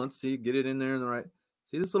this little, let's see, get it in there in the right.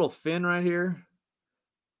 See this little fin right here?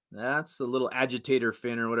 That's a little agitator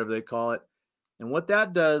fin or whatever they call it. And what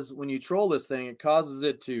that does when you troll this thing, it causes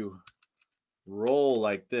it to roll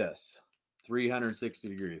like this, 360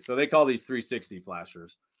 degrees. So they call these 360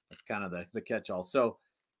 flashers. That's kind of the catch-all. So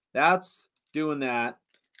that's doing that.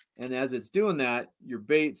 And as it's doing that, your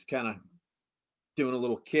bait's kind of doing a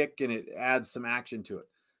little kick and it adds some action to it.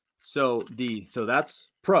 So that's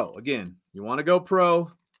pro. Again, you want to go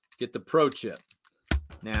pro, get the Pro Chip.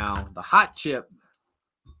 Now the Hot Chip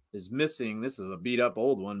is missing. This is a beat up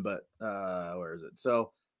old one, but where is it?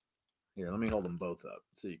 So here, let me hold them both up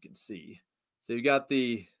so you can see. So you got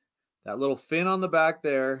that little fin on the back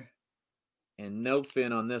there and no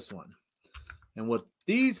fin on this one. And what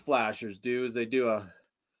these flashers do is they do a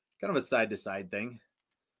kind of a side-to-side thing,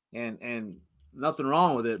 and nothing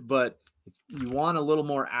wrong with it, but if you want a little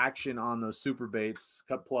more action on those super baits,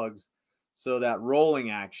 cut plugs, so that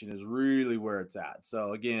rolling action is really where it's at.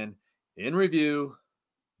 So again, in review,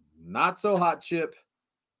 not so hot chip,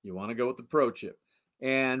 you want to go with the Pro Chip.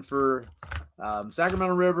 And for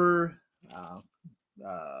Sacramento River,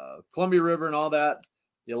 Columbia River and all that,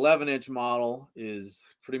 the 11-inch model is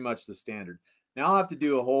pretty much the standard. Now I'll have to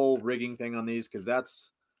do a whole rigging thing on these because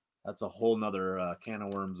that's a whole nother can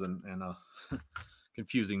of worms and a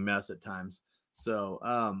confusing mess at times. So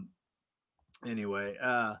anyway,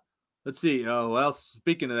 let's see. Oh, well,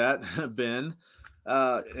 speaking of that, Ben,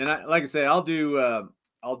 and like I say, I'll do a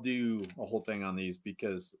whole thing on these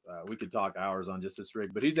because we could talk hours on just this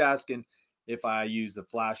rig. But he's asking if I use the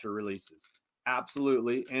flasher releases.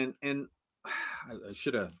 Absolutely. And I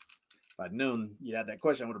should have, if I'd known you'd had that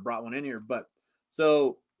question, I would have brought one in here. But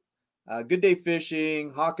so Good Day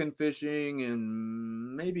Fishing, Hawken Fishing,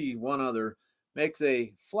 and maybe one other makes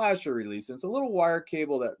a flasher release. And it's a little wire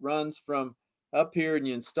cable that runs from up here and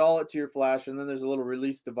you install it to your flasher. And then there's a little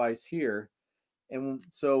release device here. And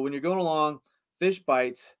so when you're going along, fish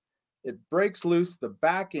bites, it breaks loose the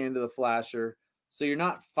back end of the flasher. So you're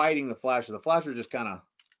not fighting the flasher. The flasher just kind of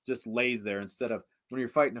just lays there instead of when you're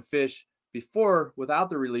fighting a fish before without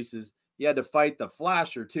the releases, you had to fight the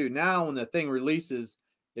flasher too. Now when the thing releases,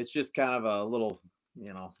 it's just kind of a little,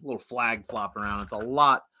 little flag flopping around. It's a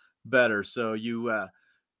lot better. So you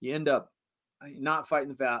end up not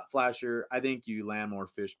fighting the flasher. I think you land more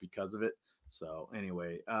fish because of it. So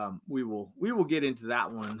anyway, we will get into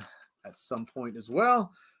that one at some point as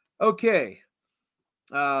well. Okay.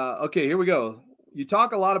 Okay, here we go. You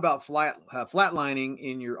talk a lot about flatlining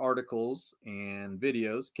in your articles and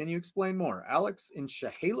videos. Can you explain more? Alex in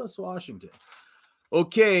Chehalis, Washington.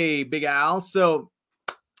 Okay, Big Al. So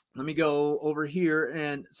let me go over here.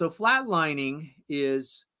 And so flatlining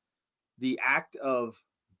is the act of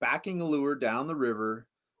backing a lure down the river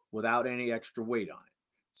without any extra weight on it.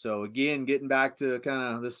 So again, getting back to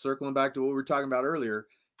kind of this, circling back to what we were talking about earlier,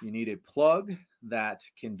 you need a plug that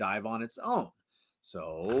can dive on its own.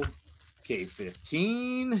 So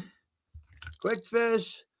K15 quick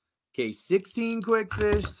fish, K16 quick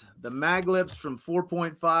fish, the mag lips from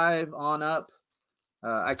 4.5 on up.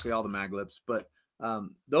 Actually, all the mag lips, but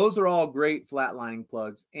those are all great flatlining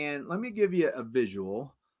plugs. And let me give you a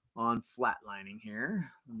visual on flatlining here.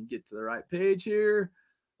 Let me get to the right page here.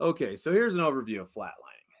 Okay, so here's an overview of flatlining.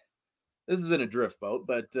 This is in a drift boat,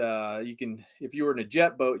 but you can, if you were in a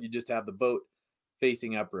jet boat, you just have the boat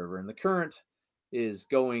facing upriver, and the current is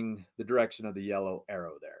going the direction of the yellow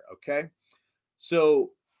arrow there. Okay,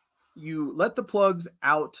 so you let the plugs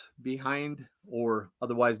out behind, or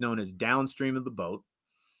otherwise known as downstream of the boat,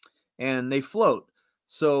 and they float.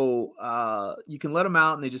 So you can let them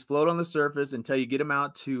out and they just float on the surface until you get them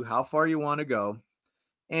out to how far you want to go.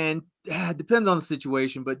 And it depends on the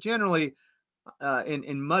situation, but generally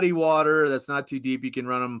in muddy water that's not too deep, you can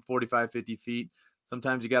run them 45, 50 feet.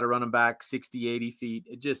 Sometimes you got to run them back 60, 80 feet.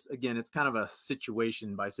 It just, again, it's kind of a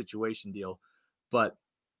situation by situation deal, but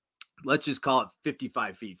let's just call it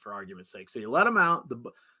 55 feet for argument's sake. So you let them out.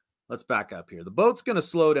 Let's back up here. The boat's going to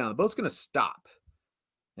slow down. The boat's going to stop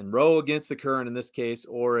and row against the current in this case,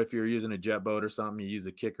 or if you're using a jet boat or something, you use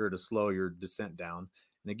the kicker to slow your descent down.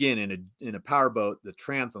 And again, in a power boat, the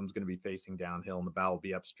transom is going to be facing downhill and the bow will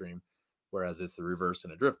be upstream, whereas it's the reverse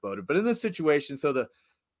in a drift boat. But in this situation, so the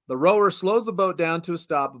rower slows the boat down to a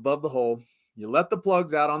stop above the hole. You let the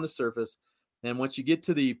plugs out on the surface. And once you get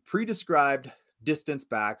to the pre-described distance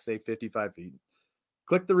back, say 55 feet,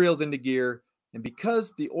 click the reels into gear. And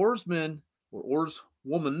because the oarsman or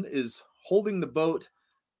oarswoman is holding the boat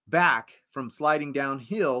back from sliding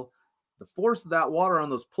downhill, the force of that water on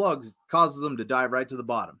those plugs causes them to dive right to the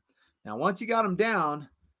bottom. Now, once you got them down,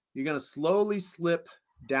 you're going to slowly slip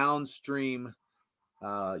downstream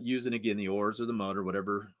using, again, the oars or the motor,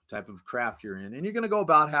 whatever type of craft you're in. And you're going to go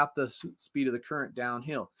about half the speed of the current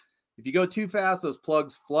downhill. If you go too fast, those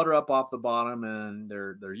plugs flutter up off the bottom and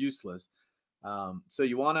they're useless. So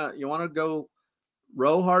you want to go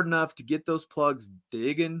row hard enough to get those plugs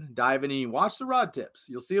digging, diving, and you watch the rod tips.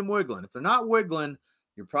 You'll see them wiggling. If they're not wiggling,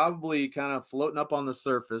 you're probably kind of floating up on the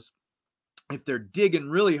surface. If they're digging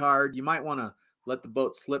really hard, you might want to let the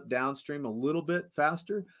boat slip downstream a little bit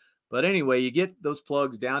faster. But anyway, you get those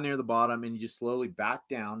plugs down near the bottom and you just slowly back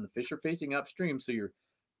down. The fish are facing upstream, so you're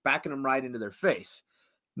backing them right into their face.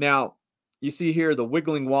 Now, you see here the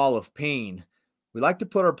wiggling wall of pain. We like to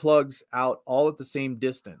put our plugs out all at the same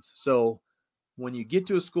distance. So when you get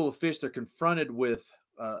to a school of fish, they're confronted with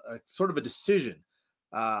a sort of a decision.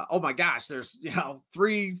 Oh my gosh, there's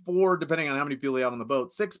 3, 4, depending on how many people you have on the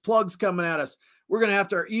boat, 6 plugs coming at us. We're going to have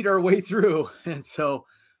to eat our way through. And so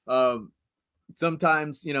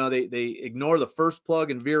sometimes, they ignore the first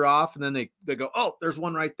plug and veer off, and then they go, oh, there's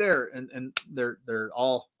one right there. And they're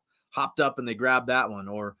all hopped up and they grab that one.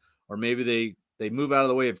 Or maybe they move out of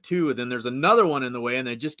the way of 2, and then there's another one in the way and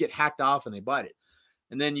they just get hacked off and they bite it.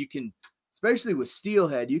 And then you can, especially with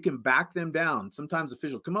steelhead, you can back them down. Sometimes the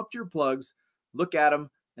fish will come up to your plugs, look at them,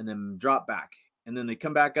 and then drop back. And then they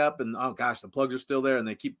come back up and, oh gosh, the plugs are still there.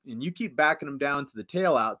 And you keep backing them down to the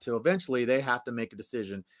tail out till eventually they have to make a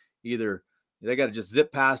decision. Either they got to just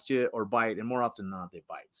zip past you or bite. And more often than not, they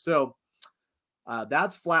bite. So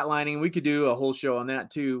that's flatlining. We could do a whole show on that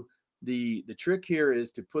too. The trick here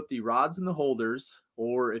is to put the rods in the holders,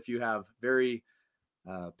 or if you have very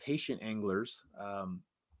patient anglers,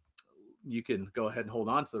 you can go ahead and hold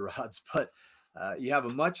on to the rods, but you have a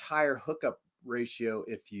much higher hookup ratio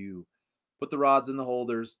if you put the rods in the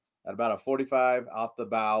holders at about a 45 off the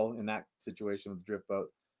bow in that situation with the drift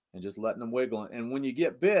boat and just letting them wiggle. And when you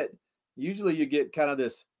get bit, usually you get kind of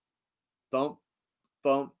this thump,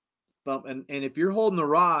 thump, thump. And if you're holding the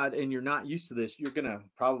rod and you're not used to this, you're going to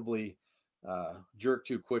probably jerk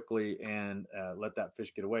too quickly and let that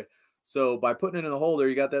fish get away. So by putting it in the holder,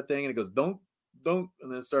 you got that thing and it goes, don't, don't,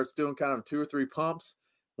 and then it starts doing kind of 2 or 3 pumps.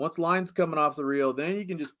 Once line's coming off the reel, then you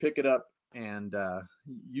can just pick it up, and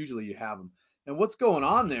usually you have them. And what's going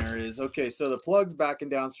on there is, okay, so the plug's backing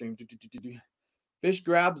downstream. Fish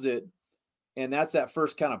grabs it, and that's that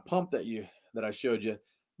first kind of pump that I showed you.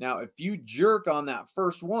 Now, if you jerk on that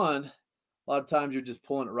first one, a lot of times you're just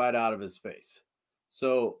pulling it right out of his face.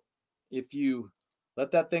 So if you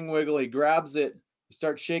let that thing wiggle, he grabs it, you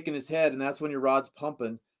start shaking his head, and that's when your rod's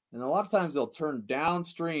pumping. And a lot of times they'll turn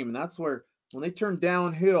downstream, and that's where, when they turn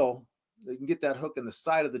downhill, they can get that hook in the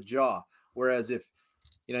side of the jaw. Whereas if,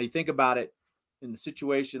 you think about it in the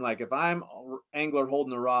situation, like if I'm an angler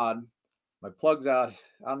holding the rod, my plug's out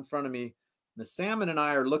in front of me, and the salmon and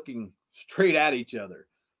I are looking straight at each other,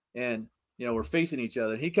 and we're facing each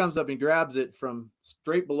other. And he comes up and grabs it from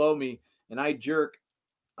straight below me, and I jerk.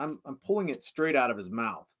 I'm pulling it straight out of his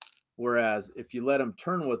mouth. Whereas if you let him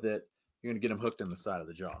turn with it, you're going to get him hooked in the side of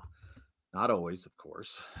the jaw. Not always, of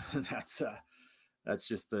course. That's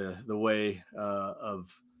just the way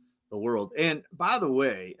of the world. And by the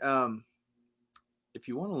way, if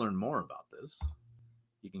you want to learn more about this,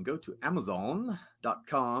 you can go to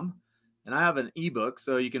Amazon.com, and I have an ebook,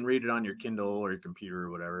 so you can read it on your Kindle or your computer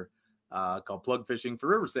or whatever, called Plug Fishing for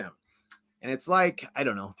River Salmon. And it's like, I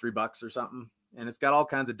don't know, $3 or something. And it's got all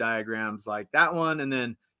kinds of diagrams like that one. And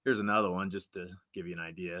then here's another one just to give you an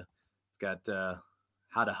idea. It's got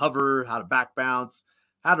how to hover, how to back bounce,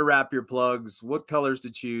 how to wrap your plugs, what colors to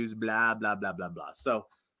choose, blah, blah, blah, blah, blah. So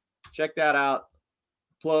check that out.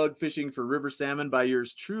 Plug Fishing for River Salmon by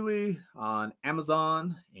yours truly on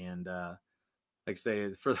Amazon. And like I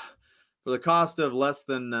say, for the cost of less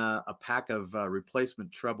than a pack of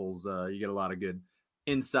replacement trebles, you get a lot of good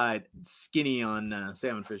inside skinny on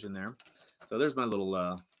salmon fishing there. So there's my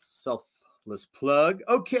little selfless plug.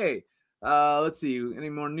 Okay, let's see. Any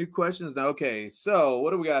more new questions? Now, okay, so what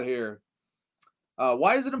do we got here?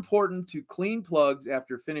 Why is it important to clean plugs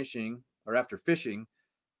after finishing or after fishing?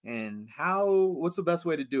 And what's the best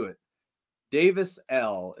way to do it? Davis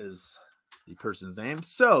L is the person's name.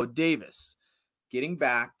 So Davis, getting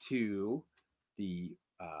back to the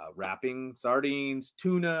wrapping sardines,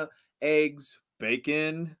 tuna, eggs,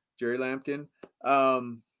 bacon, Jerry Lampkin,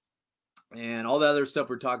 and all the other stuff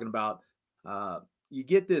we're talking about, you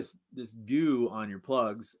get this goo on your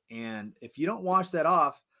plugs, and if you don't wash that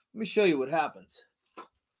off, let me show you what happens.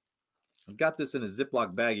 I've got this in a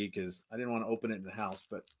Ziploc baggie because I didn't want to open it in the house,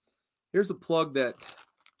 but here's a plug that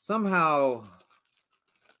somehow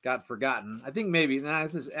got forgotten. I think maybe,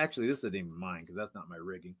 this isn't even mine because that's not my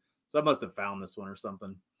rigging. So I must have found this one or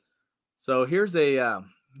something. So here's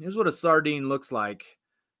what a sardine looks like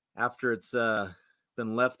after it's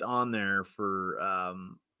been left on there for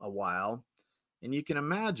a while. And you can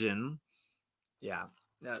imagine, yeah,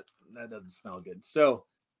 that doesn't smell good. So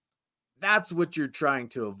that's what you're trying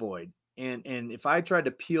to avoid. And if I tried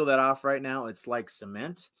to peel that off right now, it's like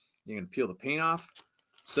cement. You're going to peel the paint off.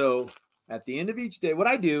 So at the end of each day, what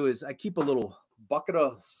I do is I keep a little bucket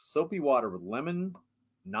of soapy water with lemon,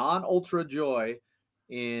 non-ultra joy,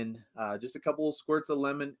 in just a couple of squirts of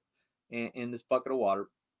lemon in this bucket of water.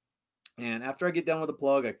 And after I get done with the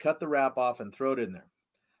plug, I cut the wrap off and throw it in there.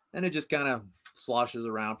 And it just kind of sloshes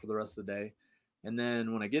around for the rest of the day. And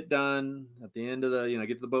then when I get done at the end of the,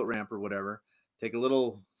 get to the boat ramp or whatever, take a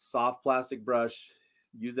little soft plastic brush,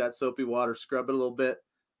 use that soapy water, scrub it a little bit,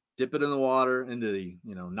 dip it in the water into the,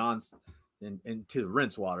 into the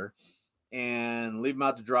rinse water, and leave them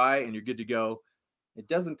out to dry, and you're good to go. It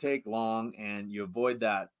doesn't take long, and you avoid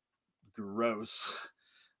that gross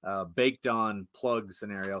baked on plug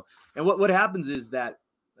scenario. And what happens is that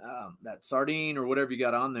that sardine or whatever you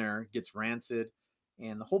got on there gets rancid.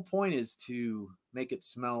 And the whole point is to make it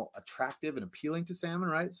smell attractive and appealing to salmon,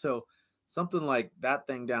 right? So something like that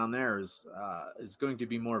thing down there is going to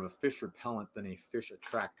be more of a fish repellent than a fish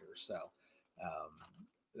attractor. So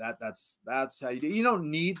that's how you do. You don't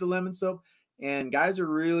need the lemon soap. And guys are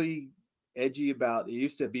really edgy about it.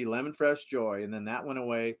 Used to be Lemon Fresh Joy, and then that went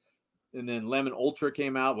away. And then Lemon Ultra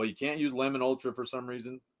came out. Well, you can't use Lemon Ultra for some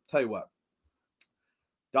reason. Tell you what,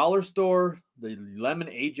 dollar store, the Lemon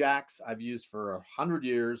Ajax I've used for 100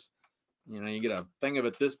 years. You get a thing of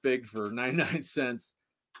it this big for 99 cents.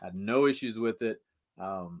 Had no issues with it.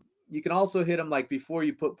 You can also hit them like before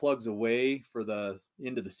you put plugs away for the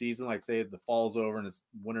end of the season, like say the fall's over and it's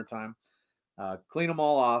wintertime. Clean them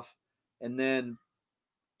all off, and then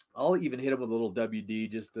I'll even hit them with a little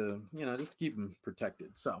WD just to keep them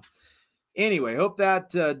protected. So anyway, hope that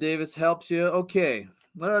Davis helps you. Okay,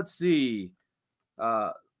 let's see.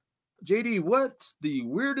 JD, what's the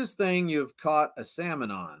weirdest thing you've caught a salmon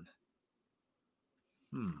on?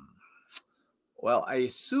 Well, I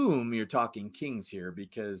assume you're talking kings here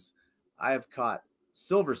because I have caught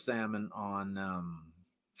silver salmon on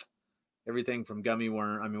everything from gummy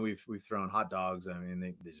worm. I mean, we've thrown hot dogs. I mean,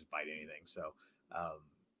 they just bite anything. So um,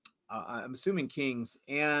 I'm assuming kings.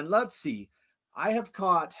 And let's see, I have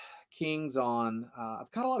caught kings on.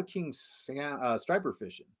 I've caught a lot of kings striper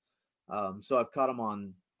fishing. So I've caught them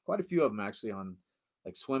on quite a few of them actually on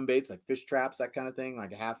like swim baits, like fish traps, that kind of thing,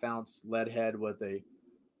 like a 1/2 ounce lead head with a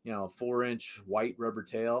 4-inch white rubber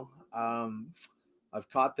tail. I've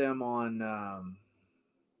caught them on.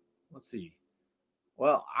 Let's see.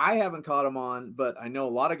 Well, I haven't caught them on, but I know a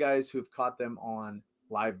lot of guys who have caught them on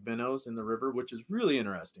live minnows in the river, which is really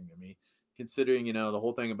interesting to me, considering the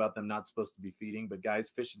whole thing about them not supposed to be feeding. But guys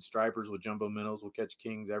fishing stripers with jumbo minnows will catch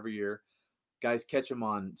kings every year. Guys catch them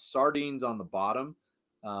on sardines on the bottom.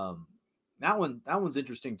 That one's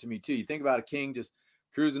interesting to me too. You think about a king just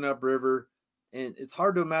cruising upriver, and it's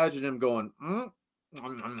hard to imagine him going,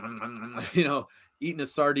 eating a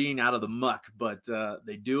sardine out of the muck, but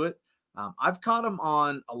they do it. I've caught them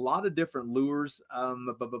on a lot of different lures,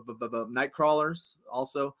 night crawlers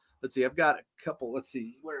also. Let's see, I've got a couple. Let's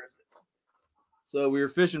see, where is it? So we were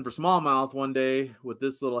fishing for smallmouth one day with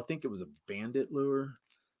this little, I think it was a bandit lure.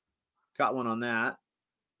 Caught one on that.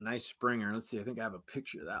 Nice springer. Let's see, I think I have a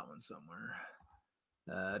picture of that one somewhere.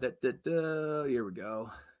 Here we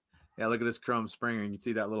go. Yeah, look at this chrome springer. You can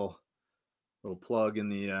see that little plug in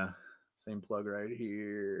the same plug right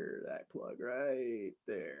here. That plug right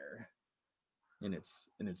there. In its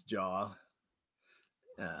jaw.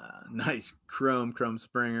 Nice chrome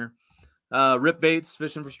springer. Rip baits,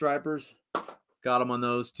 fishing for stripers. Got them on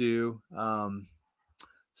those too.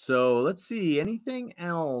 So let's see, anything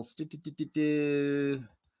else?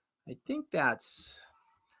 I think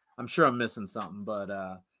I'm sure I'm missing something, but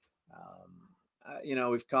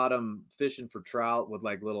we've caught them fishing for trout with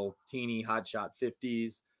like little teeny hot shot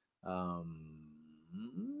 50s. I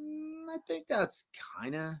think that's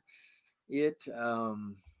kind of it. I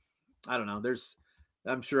don't know.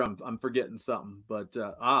 I'm sure I'm forgetting something, but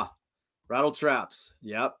rattle traps.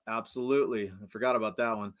 Yep, absolutely. I forgot about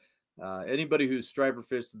that one. Anybody who's striper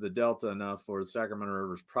fished the Delta enough or the Sacramento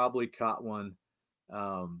River's probably caught one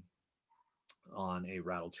on a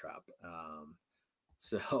rattle trap.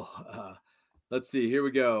 Let's see. Here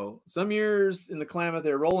we go. Some years in the Klamath,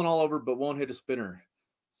 they're rolling all over, but won't hit a spinner.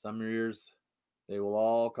 Some years, they will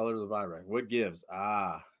all colors of vibrate. What gives?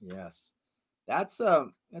 Yes. That's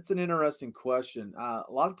an interesting question. A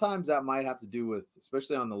lot of times that might have to do with,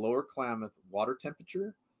 especially on the lower Klamath, water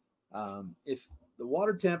temperature. If the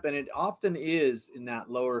water temp, and it often is in that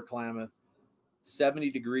lower Klamath, 70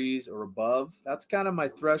 degrees or above, that's kind of my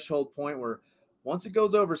threshold point where once it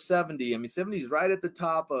goes over 70, I mean, 70 is right at the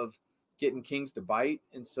top of getting kings to bite.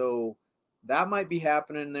 And so that might be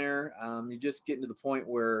happening there. You're just getting to the point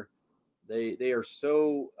where they are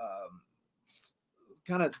so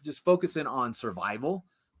kind of just focusing on survival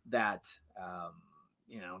that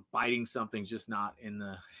biting something's just not in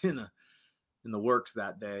the works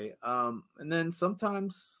that day. And then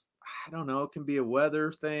sometimes, I don't know, it can be a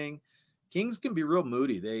weather thing. Kings can be real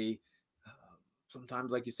moody. They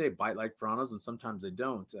sometimes, like you say, bite like piranhas, and sometimes they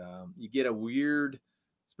don't. You get a weird,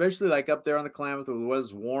 especially like up there on the Klamath where it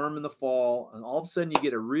was warm in the fall, and all of a sudden you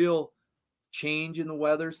get a real change in the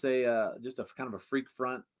weather, say just a kind of a freak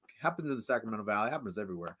front. Happens in the Sacramento Valley, happens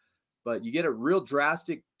everywhere. But you get a real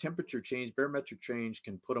drastic temperature change, barometric change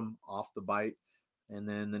can put them off the bite. And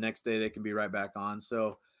then the next day they can be right back on.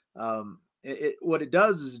 So what it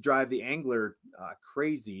does is drive the angler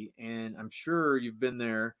crazy. And I'm sure you've been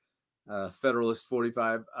there, Federalist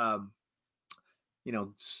 45,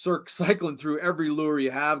 cycling through every lure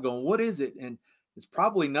you have going, what is it? And it's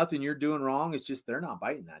probably nothing you're doing wrong. It's just they're not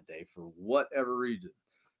biting that day for whatever reason.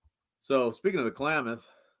 So speaking of the Klamath,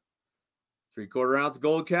 3/4 ounce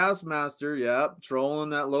gold Castmaster. Yep. Trolling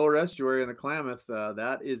that lower estuary in the Klamath.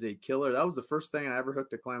 That is a killer. That was the first thing I ever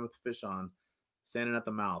hooked a Klamath fish on. Standing at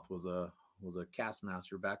the mouth was a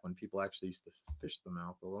Castmaster back when people actually used to fish the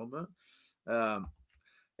mouth a little bit.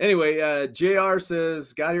 Anyway, JR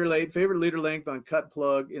says, got here late. Favorite leader length on cut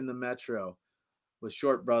plug in the Metro with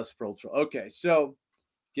short brush pearl troll. Okay. So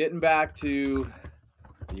getting back to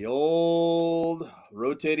the old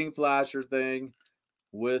rotating flasher thing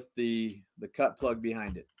with the cut plug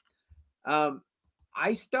behind it.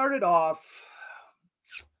 I started off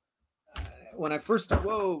when I first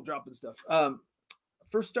started, dropping stuff.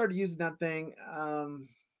 First started using that thing. I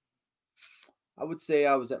would say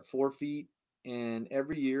I was at 4 feet, and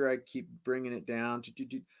every year I keep bringing it down.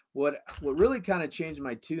 What really kind of changed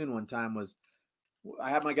my tune one time was I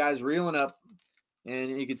had my guys reeling up,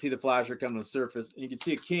 and you could see the flasher come to the surface, and you could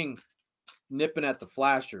see a king nipping at the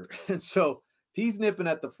flasher. And so he's nipping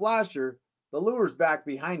at the flasher, the lure's back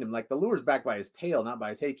behind him. Like the lure's back by his tail, not by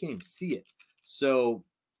his head. You can't even see it. So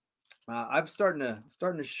I'm starting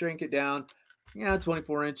to shrink it down. Yeah,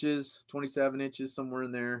 24 inches, 27 inches, somewhere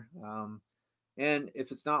in there. And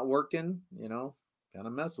if it's not working, kind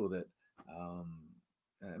of mess with it.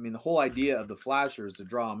 I mean, the whole idea of the flasher is to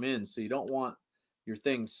draw them in, so you don't want your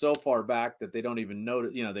thing so far back that they don't even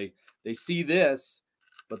notice. They see this,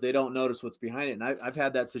 but they don't notice what's behind it. And I've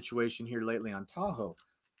had that situation here lately on Tahoe,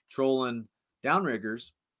 trolling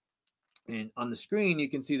downriggers, and on the screen you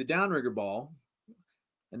can see the downrigger ball,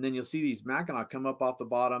 and then you'll see these Mackinac come up off the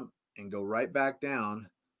bottom and go right back down.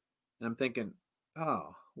 And I'm thinking,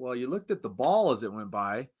 oh, well, you looked at the ball as it went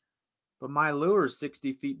by, but my lure is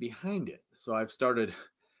 60 feet behind it. So I've started,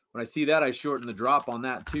 when I see that, I shorten the drop on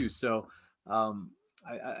that too. So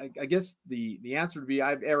I guess the answer would be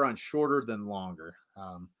I've err on shorter than longer,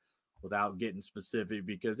 without getting specific,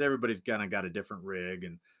 because everybody's kind of got a different rig.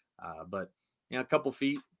 And but a couple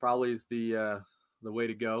feet probably is the way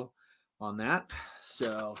to go on that.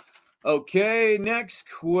 So okay, next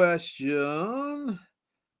question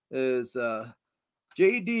is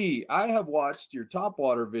JD, I have watched your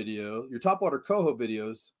topwater coho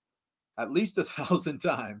videos at least 1,000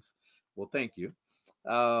 times. Well, thank you.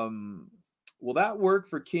 Will that work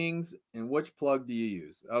for kings, and which plug do you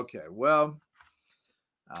use? Okay, well,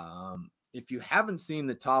 if you haven't seen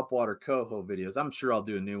the topwater coho videos, I'm sure I'll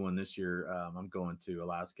do a new one this year. I'm going to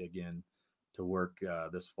Alaska again to work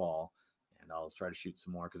this fall, and I'll try to shoot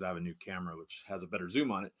some more because I have a new camera which has a better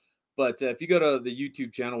zoom on it. But if you go to the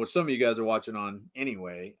YouTube channel, which some of you guys are watching on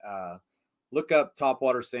anyway, look up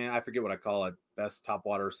topwater salmon. I forget what I call it, best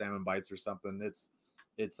topwater salmon bites or something.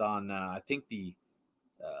 It's on I think the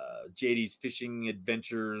JD's Fishing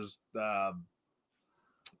Adventures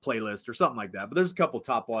playlist or something like that. But there's a couple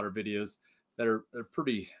topwater videos that are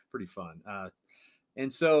pretty fun.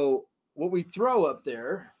 And so what we throw up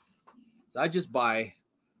there, I just buy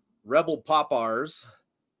Rebel Pop-Rs.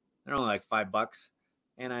 They're only like $5.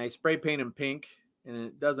 And I spray paint them pink, and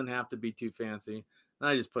it doesn't have to be too fancy. And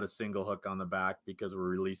I just put a single hook on the back because we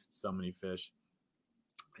released so many fish.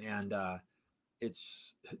 And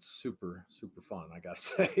it's super fun, I gotta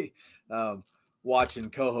say.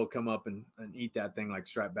 Watching coho come up and eat that thing like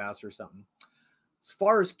striped bass or something. As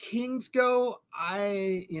far as kings go,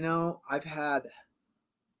 I've had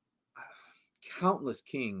countless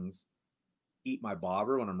kings eat my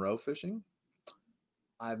bobber when I'm roe fishing.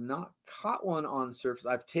 I've not caught one on surface.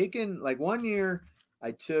 I've taken, like one year,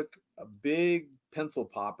 I took a big pencil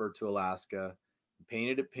popper to Alaska,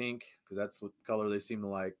 painted it pink because that's what color they seem to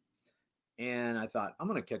like. And I thought, I'm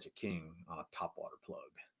going to catch a king on a topwater plug.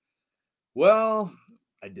 Well,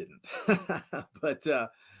 I didn't. But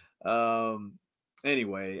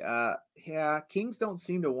anyway, yeah, kings don't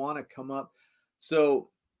seem to want to come up. So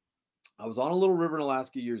I was on a little river in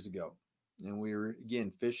Alaska years ago, and we were,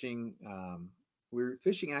 again, fishing. We were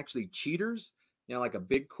fishing actually cheaters, like a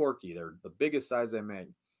big corky. They're the biggest size they make.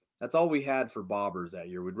 That's all we had for bobbers that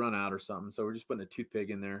year. We'd run out or something. So we're just putting a toothpick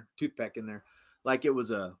in there, like it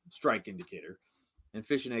was a strike indicator, and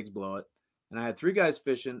fishing eggs blow it. And I had 3 guys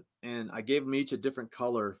fishing, and I gave them each a different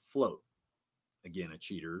color float. Again, a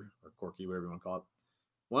cheater or corky, whatever you want to call it.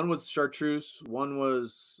 One was chartreuse. One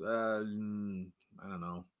was, I don't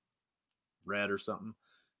know, red or something.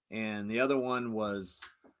 And the other one was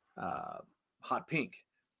hot pink.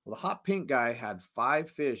 Well, the hot pink guy had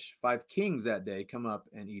 5 kings that day come up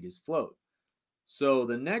and eat his float. So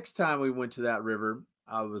the next time we went to that river,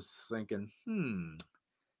 I was thinking,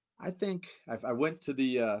 I think I went to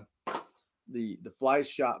the fly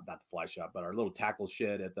shop, not the fly shop, but our little tackle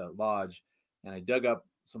shed at the lodge, and I dug up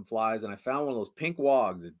some flies, and I found one of those pink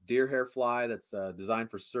wogs, a deer hair fly that's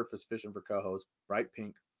designed for surface fishing for cohos, bright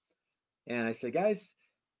pink. And I said, guys,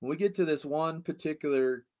 when we get to this one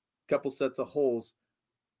particular couple sets of holes,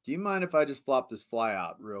 do you mind if I just flop this fly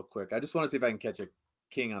out real quick? I just want to see if I can catch a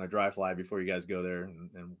king on a dry fly before you guys go there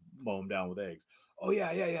and mow them down with eggs. Oh,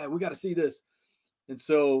 yeah. We got to see this. And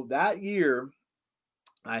so that year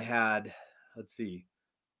I had, let's see,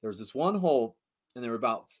 there was this one hole, and there were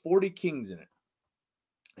about 40 kings in it.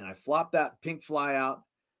 And I flopped that pink fly out,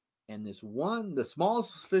 and the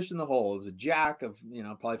smallest fish in the hole, it was a jack of,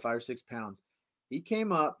 probably 5 or 6 pounds. He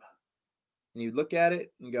came up, and he'd look at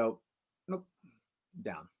it and go, nope,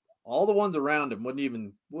 down. All the ones around him wouldn't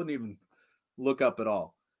even look up at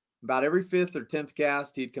all. About every 5th or 10th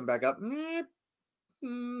cast, he'd come back up.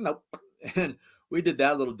 Nope. And we did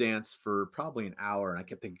that little dance for probably an hour. And I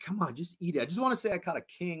kept thinking, come on, just eat it. I just want to say I caught a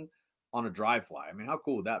king on a dry fly. I mean, how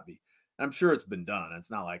cool would that be? And I'm sure it's been done.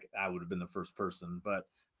 It's not like I would have been the first person, but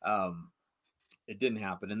it didn't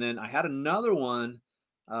happen. And then I had another one.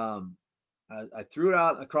 I threw it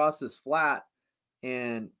out across this flat,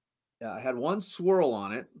 and I had one swirl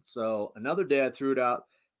on it. So another day I threw it out,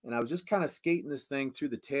 and I was just kind of skating this thing through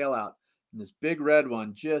the tail out, and this big red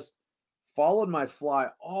one just followed my fly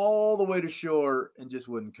all the way to shore and just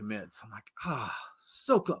wouldn't commit. So I'm like,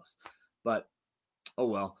 so close. But oh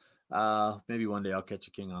well. Maybe one day I'll catch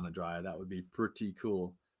a king on a dry. That would be pretty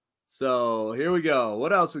cool. So here we go.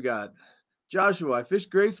 What else we got? Joshua, I fished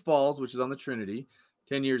Grace Falls, which is on the Trinity,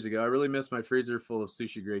 10 years ago. I really miss my freezer full of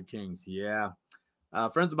sushi grade kings. Yeah.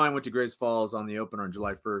 Friends of mine went to Grace Falls on the opener on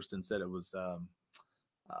July 1st and said it was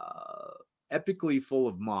epically full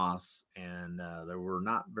of moss, and there were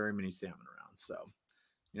not very many salmon around. So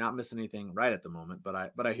you're not missing anything right at the moment, but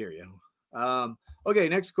I hear you. Okay,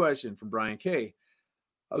 next question from Brian K.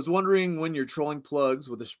 I was wondering, when you're trolling plugs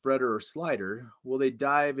with a spreader or slider, will they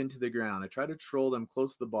dive into the ground? I try to troll them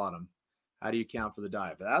close to the bottom. How do you count for the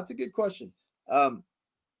dive? That's a good question.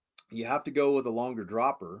 You have to go with a longer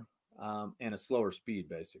dropper and a slower speed,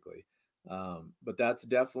 basically. But that's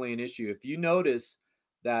definitely an issue. If you notice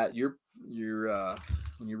that your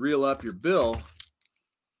when you reel up, your bill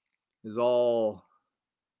is all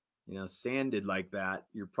sanded like that,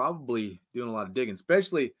 you're probably doing a lot of digging,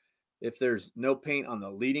 especially if there's no paint on the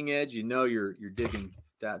leading edge. You're digging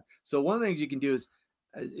that. So one of the things you can do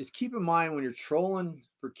is keep in mind, when you're trolling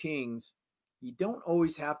for kings, you don't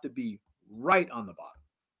always have to be right on the bottom.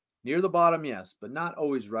 Near the bottom, yes, but not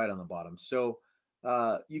always right on the bottom. So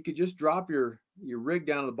you could just drop your rig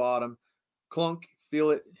down to the bottom, clunk, feel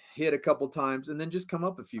it hit a couple times, and then just come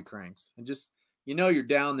up a few cranks, and just you're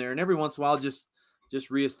down there. And every once in a while, just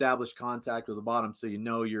reestablish contact with the bottom so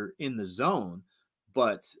you're in the zone.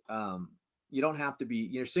 But you don't have to be.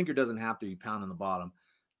 Your sinker doesn't have to be pounding the bottom.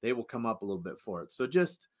 They will come up a little bit for it. So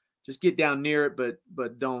just get down near it,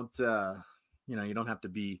 but don't you don't have to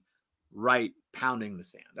be right pounding the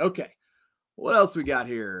sand. Okay, what else we got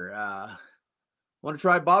here? Want to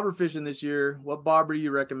try bobber fishing this year? What bobber do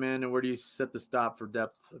you recommend, and where do you set the stop for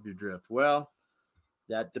depth of your drift? Well,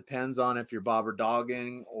 that depends on if you're bobber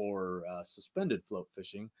dogging or suspended float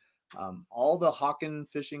fishing. All the Hawken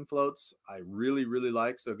fishing floats I really, really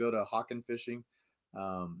like. So go to Hawken Fishing.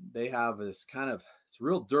 They have this it's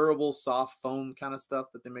real durable, soft foam kind of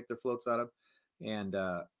stuff that they make their floats out of, and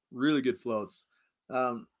really good floats.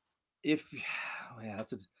 That's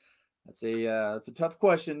a tough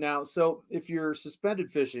question now. So if you're suspended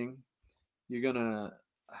fishing, you're gonna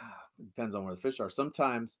it depends on where the fish are.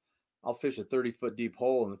 Sometimes I'll fish a 30-foot deep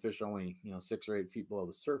hole and the fish are only 6 or 8 feet below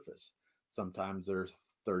the surface. Sometimes they're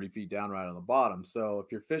 30 feet down right on the bottom. So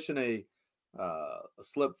if you're fishing a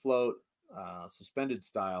slip float suspended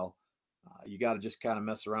style, you got to just kind of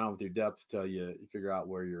mess around with your depth till you figure out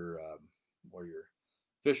where your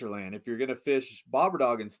fish are laying. If you're gonna fish bobber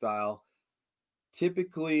dogging style,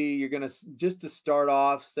 typically you're gonna, just to start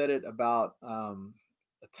off, set it about a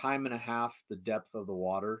time and a half the depth of the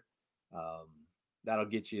water. That'll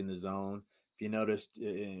get you in the zone. If you noticed,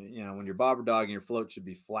 when you're bobber dogging, your float should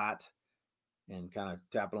be flat and kind of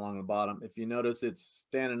tapping along the bottom. If you notice it's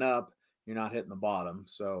standing up, you're not hitting the bottom,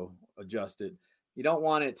 so adjust it. You don't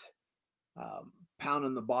want it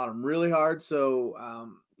pounding the bottom really hard,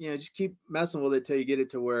 so just keep messing with it till you get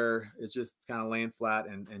it to where it's just kind of laying flat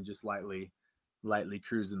and just lightly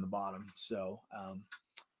cruising the bottom. So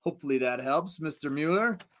hopefully that helps, Mr.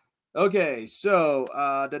 Mueller. Okay, so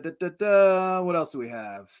what else do we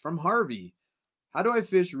have from Harvey? How do I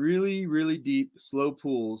fish really, really deep, slow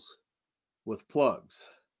pools with plugs,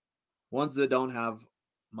 ones that don't have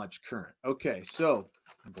much current? Okay, so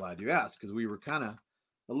I'm glad you asked, because we were kind of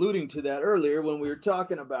alluding to that earlier when we were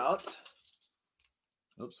talking about.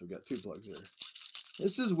 Oops, we got 2 plugs here.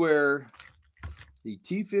 This is where the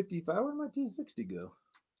T55. Where did my T60 go?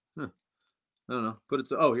 I don't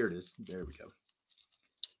know. Here it is. There we go.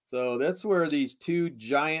 So that's where these 2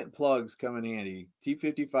 giant plugs come in handy,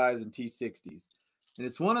 T55s and T60s. And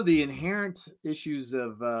it's one of the inherent issues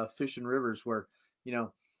of fishing rivers where,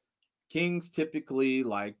 kings typically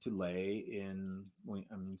like to lay in,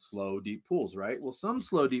 slow, deep pools, right? Well, some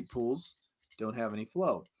slow, deep pools don't have any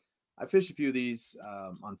flow. I fish a few of these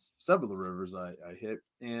on several of the rivers I hit,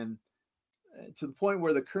 and to the point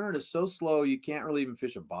where the current is so slow, you can't really even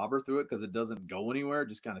fish a bobber through it because it doesn't go anywhere. It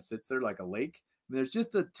just kind of sits there like a lake. There's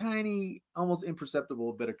just a tiny, almost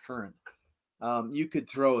imperceptible bit of current. You could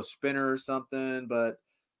throw a spinner or something, but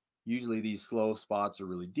usually these slow spots are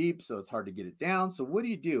really deep, so it's hard to get it down. So what do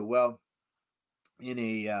you do? Well, in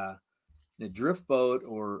a drift boat,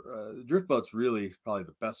 or drift boat's really probably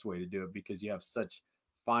the best way to do it because you have such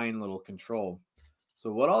fine little control.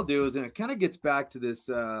 So what I'll do is, and it kind of gets back to this,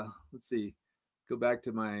 let's see, go back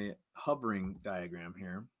to my hovering diagram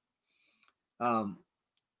here. Um,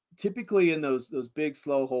 Typically in those big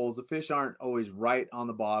slow holes, the fish aren't always right on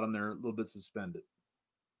the bottom. They're a little bit suspended.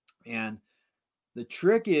 And the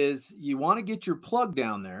trick is you want to get your plug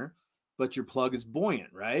down there, but your plug is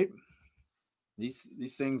buoyant, right? These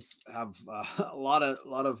things have a lot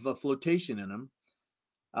of flotation in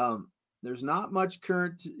them. There's not much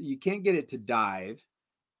current. You can't get it to dive.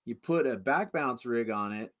 You put a back bounce rig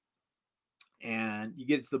on it, and you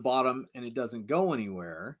get it to the bottom, and it doesn't go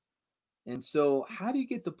anywhere. And so, how do you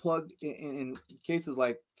get the plug in cases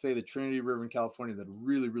like, say, the Trinity River in California that are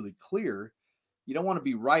really, really clear? You don't want to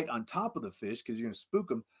be right on top of the fish because you're going to spook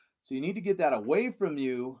them. So you need to get that away from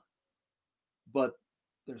you, but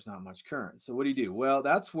there's not much current. So what do? Well,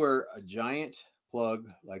 that's where a giant plug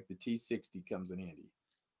like the T60 comes in handy.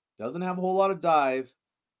 Doesn't have a whole lot of dive,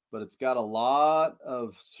 but it's got a lot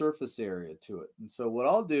of surface area to it. And so what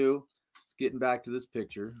I'll do is, getting back to this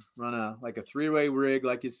picture, run a three-way rig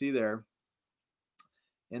like you see there.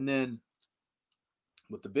 And then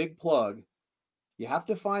with the big plug, you have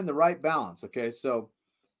to find the right balance. Okay, so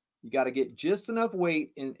you got to get just enough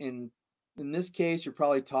weight. In this case, you're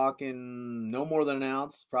probably talking no more than an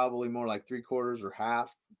ounce, probably more like 3/4 or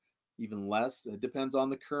half, even less. It depends on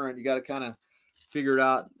the current. You got to kind of figure it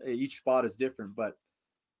out. Each spot is different, but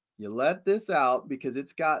you let this out because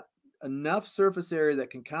it's got enough surface area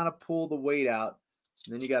that can kind of pull the weight out.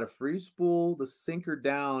 And then you got to free spool the sinker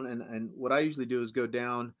down. And what I usually do is go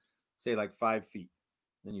down, say like 5 feet.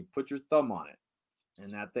 Then you put your thumb on it,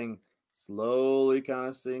 and that thing slowly kind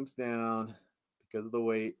of sinks down because of the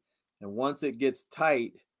weight. And once it gets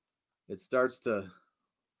tight, it starts to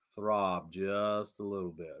throb just a little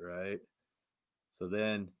bit, right? So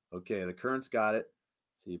then, okay, the current's got it.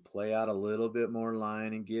 So you play out a little bit more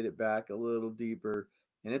line and get it back a little deeper.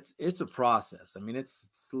 And it's a process. I mean, it's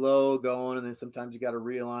slow going, and then sometimes you got to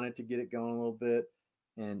reel on it to get it going a little bit.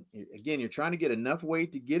 And again, you're trying to get enough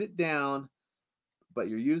weight to get it down, but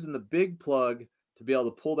you're using the big plug to be able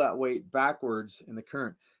to pull that weight backwards in the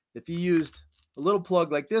current. If you used a little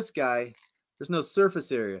plug like this guy, there's no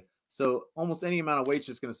surface area. So almost any amount of weight is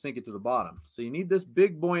just going to sink it to the bottom. So you need this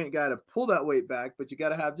big buoyant guy to pull that weight back, but you got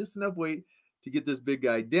to have just enough weight to get this big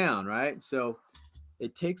guy down, right? So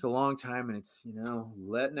it takes a long time, and it's,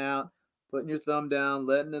 letting out, putting your thumb down,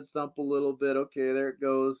 letting it thump a little bit. Okay, there it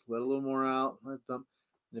goes. Let a little more out. Let it thump.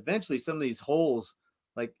 And eventually some of these holes,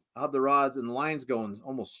 like I'll have the rods and the lines going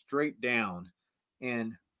almost straight down.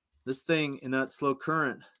 And this thing in that slow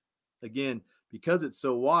current, again, because it's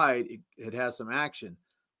so wide, it has some action.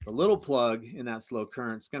 The little plug in that slow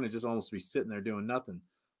current is going to just almost be sitting there doing nothing.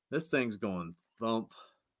 This thing's going thump,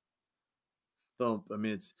 thump. I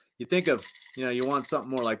mean, you think of, you want something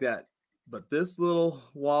more like that, but this little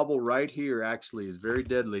wobble right here actually is very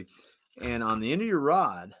deadly. And on the end of your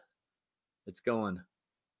rod, it's going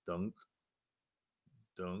dunk,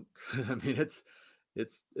 dunk. I mean,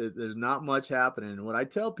 there's not much happening. And what I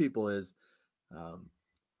tell people is,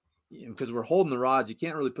 because we're holding the rods, you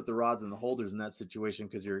can't really put the rods in the holders in that situation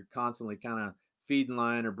because you're constantly kind of feeding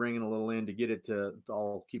line or bringing a little in to get it to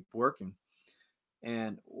all keep working.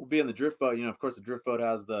 And we'll be on the drift boat. Of course, the drift boat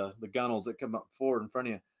has the gunnels that come up forward in front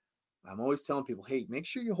of you. I'm always telling people, hey, make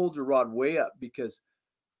sure you hold your rod way up, because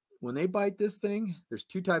when they bite this thing, there's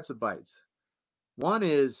 2 types of bites. One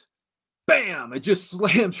is, bam, it just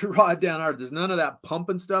slams your rod down hard. There's none of that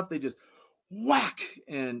pumping stuff. They just whack.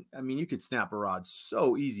 And I mean, you could snap a rod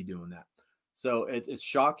so easy doing that. So it's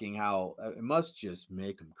shocking how it must just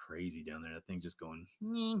make them crazy down there. That thing just going,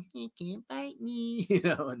 you can't bite me,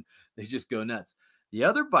 and they just go nuts. The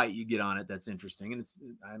other bite you get on it that's interesting, and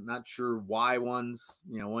I'm not sure why one's,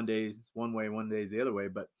 one day it's one way, one day is the other way,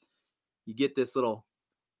 but you get this little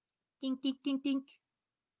dink, dink, dink, dink,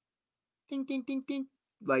 dink, dink, dink, dink,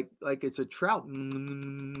 like it's a trout,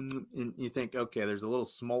 and you think, okay, there's a little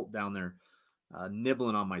smolt down there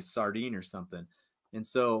nibbling on my sardine or something. And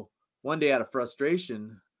so one day, out of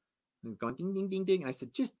frustration, he was going ding, ding, ding, ding. And I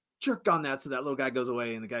said, just jerk on that so that little guy goes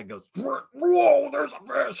away. And the guy goes, whoa, there's a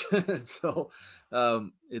fish. So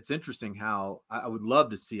it's interesting how I would love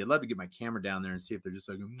to see. I'd love to get my camera down there and see if they're just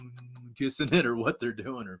like kissing it or what they're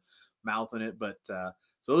doing or mouthing it. But so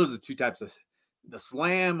those are 2 types of the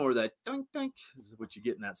slam or that dunk, dunk is what you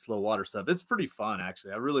get in that slow water stuff. It's pretty fun,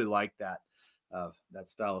 actually. I really like that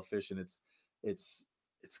style of fishing. It's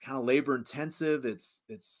kind of labor intensive. It's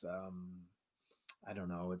I don't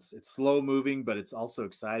know. It's slow moving, but it's also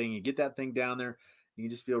exciting. You get that thing down there, you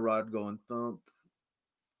can just feel rod going thump,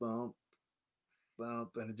 thump,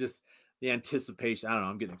 thump, and it just the anticipation. I don't know.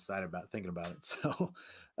 I'm getting excited about thinking about it. So,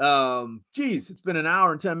 geez, it's been an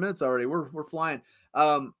hour and 10 minutes already. We're flying.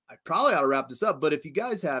 I probably ought to wrap this up, but if you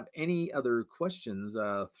guys have any other questions,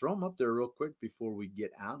 throw them up there real quick before we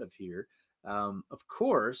get out of here. Of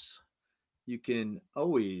course, you can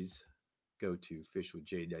always go to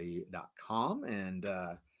fishwithjd.com and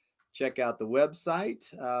check out the website.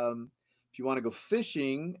 If you want to go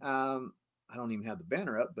fishing, I don't even have the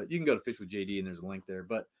banner up, but you can go to Fish with JD and there's a link there.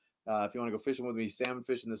 But if you want to go fishing with me, salmon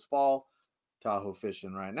fishing this fall, Tahoe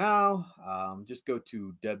fishing right now, just go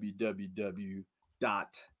to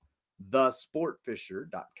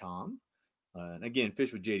www.thesportfisher.com. And again,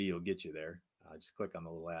 Fish with JD will get you there. Just click on the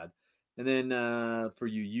little ad. And then for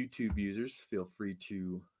you YouTube users, feel free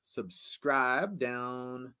to subscribe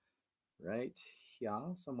down right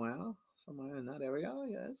here, somewhere in that area.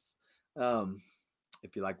 Yes.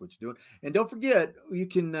 If you like what you're doing. And don't forget, you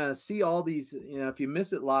can see all these, if you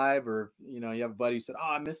miss it live or, you have a buddy who said,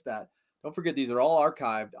 oh, I missed that. Don't forget, these are all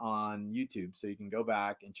archived on YouTube, so you can go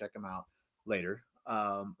back and check them out later.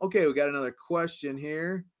 Okay, we got another question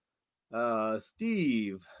here.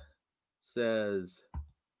 Steve says,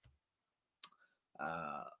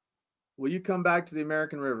 will you come back to the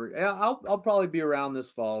American River? Yeah, I'll probably be around this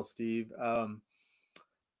fall, Steve.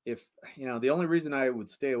 If the only reason I would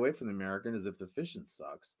stay away from the American is if the fishing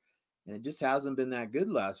sucks, and it just hasn't been that good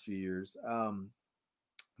the last few years.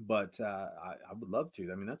 But I would love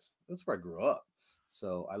to. I mean, that's where I grew up,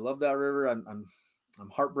 so I love that river. I'm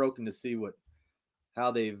heartbroken to see how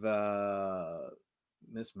they've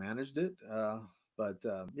mismanaged it. But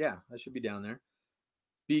yeah, I should be down there.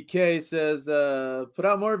 BK says, put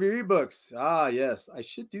out more of your ebooks. Ah, yes, I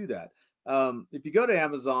should do that. If you go to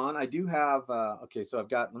Amazon, I do have, okay, so I've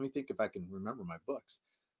got, let me think if I can remember my books.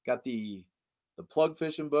 Got the plug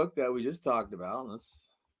fishing book that we just talked about. Let's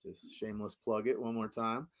just shameless plug it one more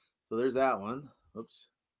time. So there's that one. Oops,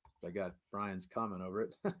 I got Brian's comment over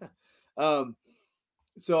it.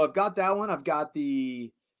 So I've got that one. I've got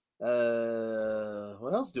the,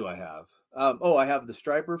 what else do I have? I have the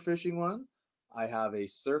striper fishing one. I have a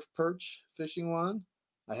surf perch fishing one.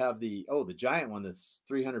 I have the giant one that's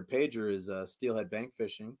 300 pager is steelhead bank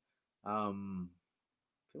fishing. I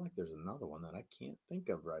feel like there's another one that I can't think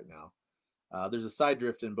of right now. There's a side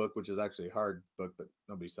drifting book, which is actually a hard book, but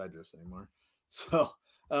nobody side drifts anymore. So,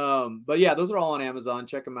 but yeah, those are all on Amazon.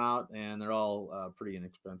 Check them out, and they're all pretty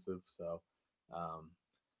inexpensive. So,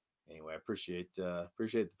 anyway, I appreciate the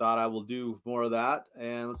thought. I will do more of that,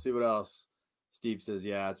 and let's see what else. Steve says,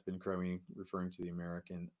 yeah, it's been crummy, referring to the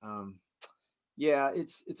American. Yeah,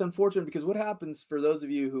 it's unfortunate because what happens for those of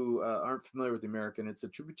you who aren't familiar with the American, it's a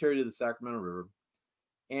tributary to the Sacramento River,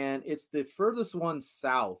 and it's the furthest one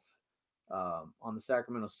south on the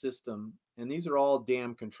Sacramento system, and these are all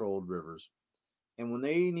dam controlled rivers. And when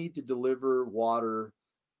they need to deliver water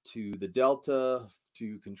to the Delta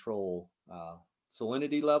to control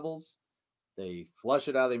salinity levels, they flush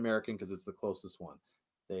it out of the American because it's the closest one.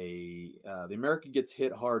 The American gets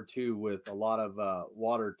hit hard too with a lot of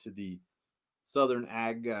water to the southern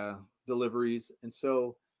ag deliveries, and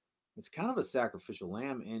so it's kind of a sacrificial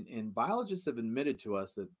lamb. And biologists have admitted to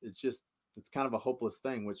us that it's kind of a hopeless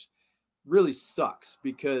thing, which really sucks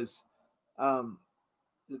because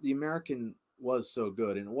the American was so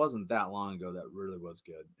good, and it wasn't that long ago that really was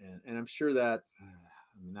good. And I'm sure that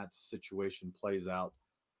that situation plays out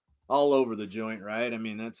all over the joint, right? I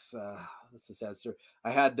mean, that's a sad story.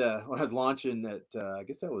 I had when I was launching at I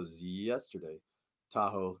guess that was yesterday,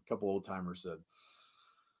 Tahoe, a couple old timers said,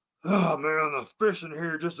 "Oh man, the fishing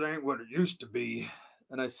here just ain't what it used to be."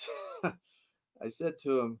 And I said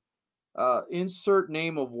to him, insert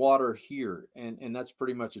name of water here, and that's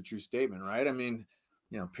pretty much a true statement, right? I mean,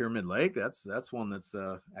 Pyramid Lake, that's one that's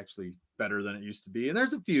actually better than it used to be, and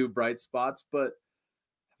there's a few bright spots, but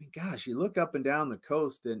I mean, gosh, you look up and down the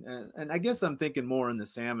coast, and I guess I'm thinking more in the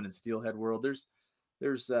salmon and steelhead world.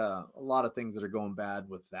 There's a lot of things that are going bad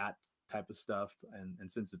with that type of stuff,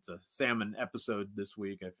 and since it's a salmon episode this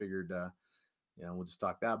week, I figured we'll just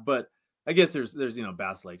talk that. But I guess there's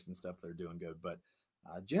bass lakes and stuff that are doing good, but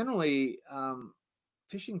generally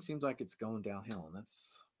fishing seems like it's going downhill, and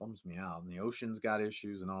that's bums me out. And the ocean's got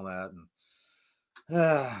issues and all that, and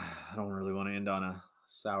I don't really want to end on a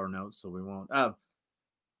sour note, so we won't.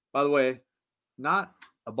 By the way, not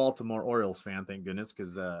a Baltimore Orioles fan, thank goodness,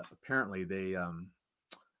 because apparently they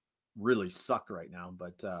really suck right now.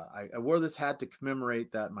 But I wore this hat to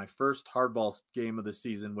commemorate that my first hardball game of the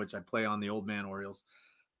season, which I play on the Old Man Orioles,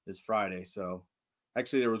 is Friday. So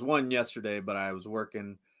actually there was one yesterday, but I was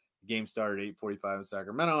working. The game started at 8:45 in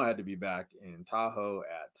Sacramento. I had to be back in Tahoe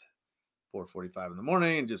at 4:45 in the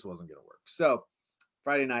morning, and just wasn't going to work. So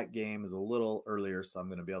Friday night game is a little earlier, so I'm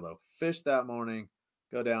going to be able to fish that morning,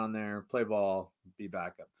 go down there, play ball, be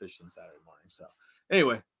back up fishing Saturday morning. So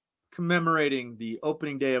anyway, commemorating the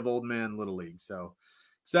opening day of Old Man Little League. So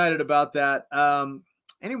excited about that.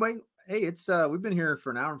 Anyway, hey, it's we've been here for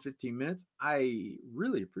an hour and 15 minutes. I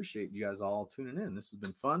really appreciate you guys all tuning in. This has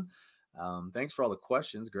been fun. Thanks for all the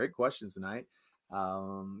questions. Great questions tonight.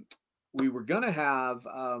 We were gonna have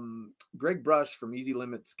Greg Brush from Easy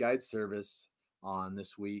Limits Guide Service on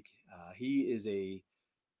this week. He is a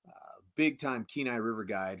big time Kenai River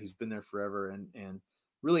guide who's been there forever and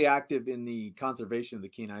really active in the conservation of the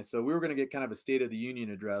Kenai. So we were going to get kind of a State of the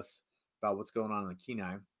Union address about what's going on in the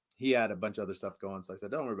Kenai. He had a bunch of other stuff going, so I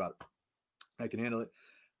said, "Don't worry about it. I can handle it."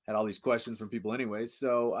 Had all these questions from people anyway,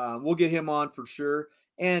 so we'll get him on for sure.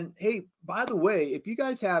 And hey, by the way, if you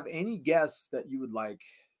guys have any guests that you would like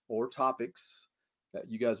or topics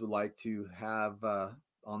that you guys would like to have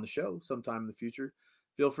on the show sometime in the future,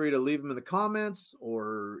 feel free to leave them in the comments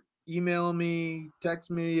or email me,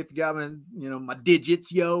 text me if you got my, my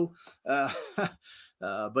digits, yo.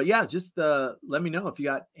 But yeah, just let me know if you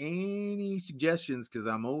got any suggestions because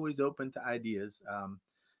I'm always open to ideas.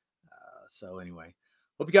 So anyway,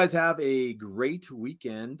 hope you guys have a great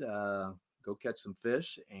weekend. Go catch some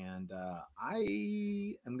fish. And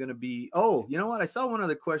I am going to be, oh, you know what? I saw one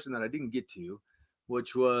other question that I didn't get to,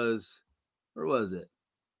 which was, where was it?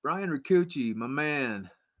 Brian Ricucci, my man.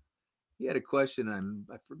 He had a question.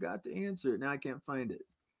 I forgot to answer it. Now I can't find it.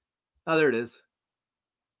 Oh, there it is.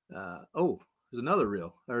 There's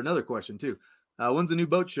another question too. When's the new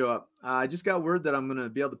boat show up? I just got word that I'm going to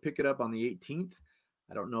be able to pick it up on the 18th.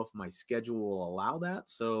 I don't know if my schedule will allow that.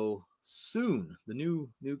 So soon, the new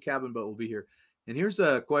cabin boat will be here. And here's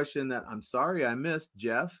a question that I'm sorry I missed,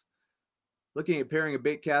 Jeff. Looking at pairing a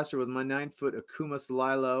bait caster with my 9-foot Akuma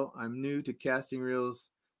Salilo. I'm new to casting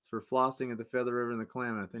reels for flossing at the Feather River and the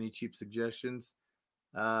Klamath. Any cheap suggestions?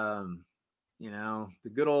 The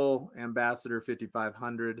good old Ambassador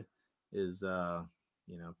 5500 is,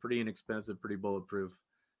 pretty inexpensive, pretty bulletproof.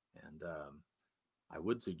 And I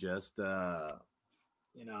would suggest, that's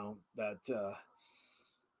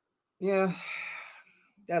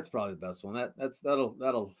probably the best one.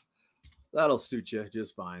 That'll suit you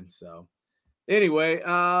just fine. So anyway,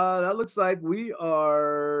 that looks like we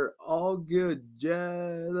are all good.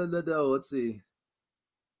 Let's see.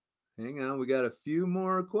 Hang on, we got a few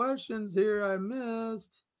more questions here I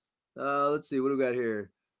missed. Let's see, what do we got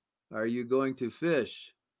here? Are you going to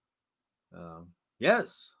fish?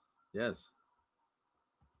 Yes. You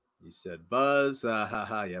said Buzz.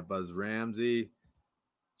 Yeah, Buzz Ramsey.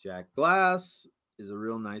 Jack Glass is a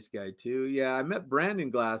real nice guy too. Yeah, I met Brandon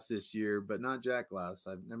Glass this year, but not Jack Glass.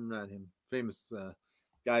 I've never met him. Famous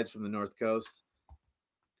guides from the North Coast.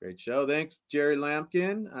 Great show. Thanks, Jerry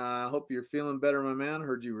Lampkin. Hope you're feeling better, my man.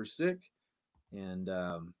 Heard you were sick. And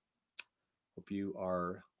hope you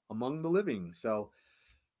are among the living. So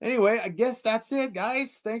anyway, I guess that's it,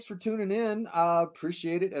 guys. Thanks for tuning in.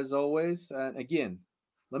 Appreciate it as always. And again,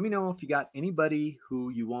 let me know if you got anybody who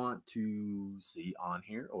you want to see on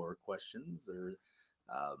here or questions or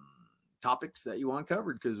topics that you want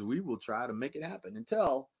covered because we will try to make it happen.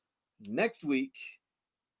 Until next week,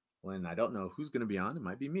 when I don't know who's going to be on. It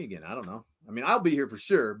might be me again. I don't know. I mean, I'll be here for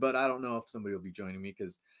sure, but I don't know if somebody will be joining me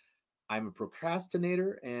because I'm a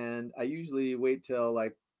procrastinator and I usually wait till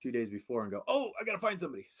like 2 days before and go, oh, I got to find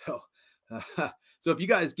somebody. So, so if you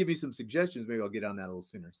guys give me some suggestions, maybe I'll get on that a little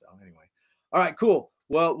sooner. So anyway, all right, cool.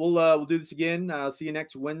 Well, we'll do this again. I'll see you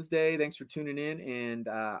next Wednesday. Thanks for tuning in. And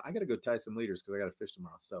I got to go tie some leaders because I got to fish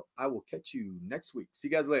tomorrow. So I will catch you next week. See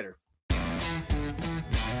you guys later.